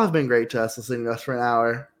 you all have been great to us, listening to us for an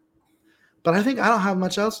hour. But I think I don't have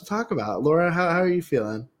much else to talk about. Laura, how are you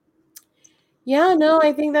feeling? Yeah, no,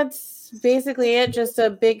 I think that's basically it. Just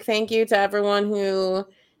a big thank you to everyone who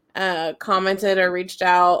commented or reached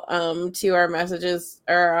out to our messages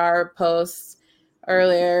or our posts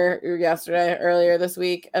earlier this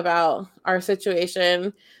week about our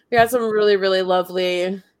situation. We had some really, really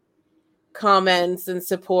lovely comments and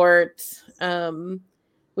support,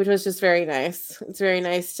 which was just very nice. It's very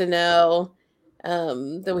nice to know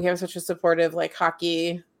that we have such a supportive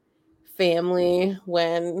hockey family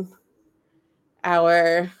when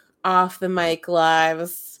our off the mic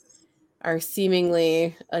lives are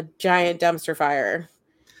seemingly a giant dumpster fire.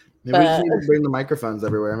 Maybe we just need to bring the microphones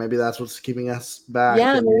everywhere. Maybe that's what's keeping us back.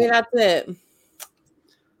 Yeah, maybe that's it.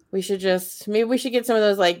 We should get some of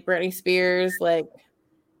those Britney Spears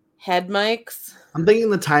head mics. I'm thinking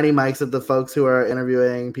the tiny mics of the folks who are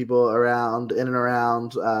interviewing people in and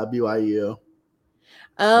around BYU.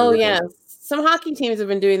 Oh, yes. Some hockey teams have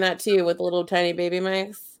been doing that too with little tiny baby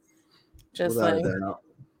mics. Just Without a doubt.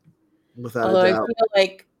 I feel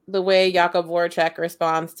like the way Jakub Voracek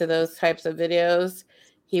responds to those types of videos,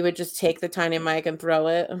 he would just take the tiny mic and throw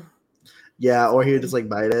it. Yeah, or he would just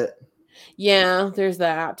bite it. Yeah, there's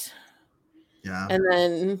that. Yeah. And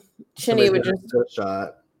then Chinny would just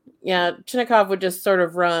shot. Yeah, Chinnikov would just sort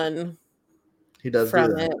of run. He does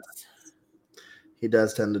from do that. It. He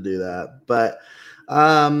does tend to do that. But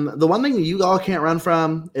the one thing you all can't run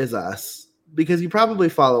from is us, because you probably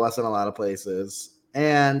follow us in a lot of places.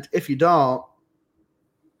 And if you don't,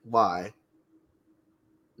 why?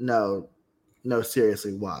 No,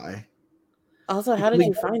 seriously, why? Also, how did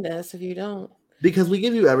you find us if you don't? Because we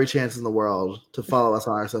give you every chance in the world to follow us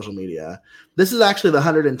on our social media. This is actually the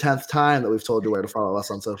 110th time that we've told you where to follow us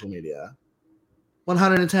on social media.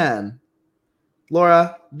 110.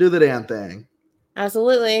 Laura, do the damn thing.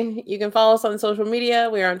 Absolutely. You can follow us on social media.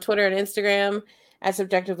 We are on Twitter and Instagram at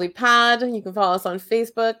SubjectivelyPod. You can follow us on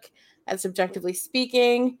Facebook at Subjectively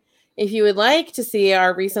Speaking. If you would like to see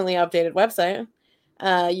our recently updated website,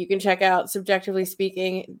 you can check out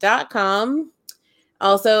subjectivelyspeaking.com.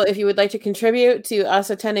 Also, if you would like to contribute to us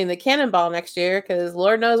attending the Cannonball next year, because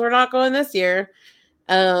Lord knows we're not going this year,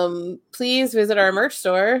 please visit our merch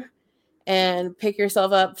store and pick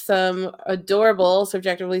yourself up some adorable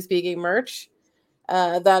Subjectively Speaking merch.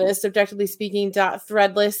 That is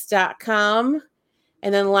subjectivelyspeaking.threadless.com.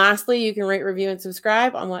 And then lastly, you can rate, review, and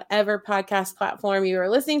subscribe on whatever podcast platform you are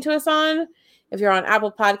listening to us on. If you're on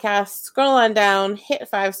Apple Podcasts, scroll on down, hit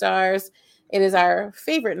 5 stars. It is our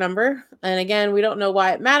favorite number. And again, we don't know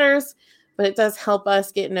why it matters, but it does help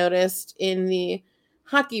us get noticed in the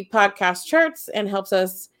hockey podcast charts and helps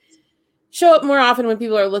us show up more often when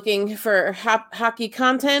people are looking for hockey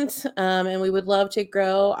content. And we would love to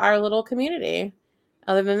grow our little community.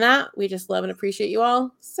 Other than that, we just love and appreciate you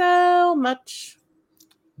all so much.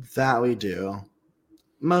 That we do.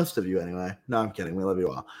 Most of you, anyway. No, I'm kidding. We love you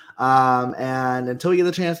all. And until we get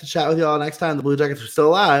the chance to chat with you all next time, the Blue Jackets are still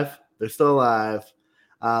alive. They're still alive.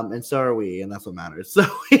 And so are we, and that's what matters. So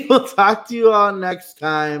we will talk to you all next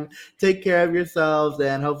time. Take care of yourselves,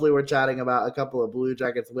 and hopefully we're chatting about a couple of Blue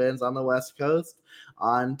Jackets wins on the West Coast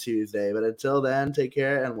on Tuesday. But until then, take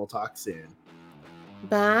care, and we'll talk soon.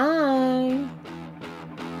 Bye.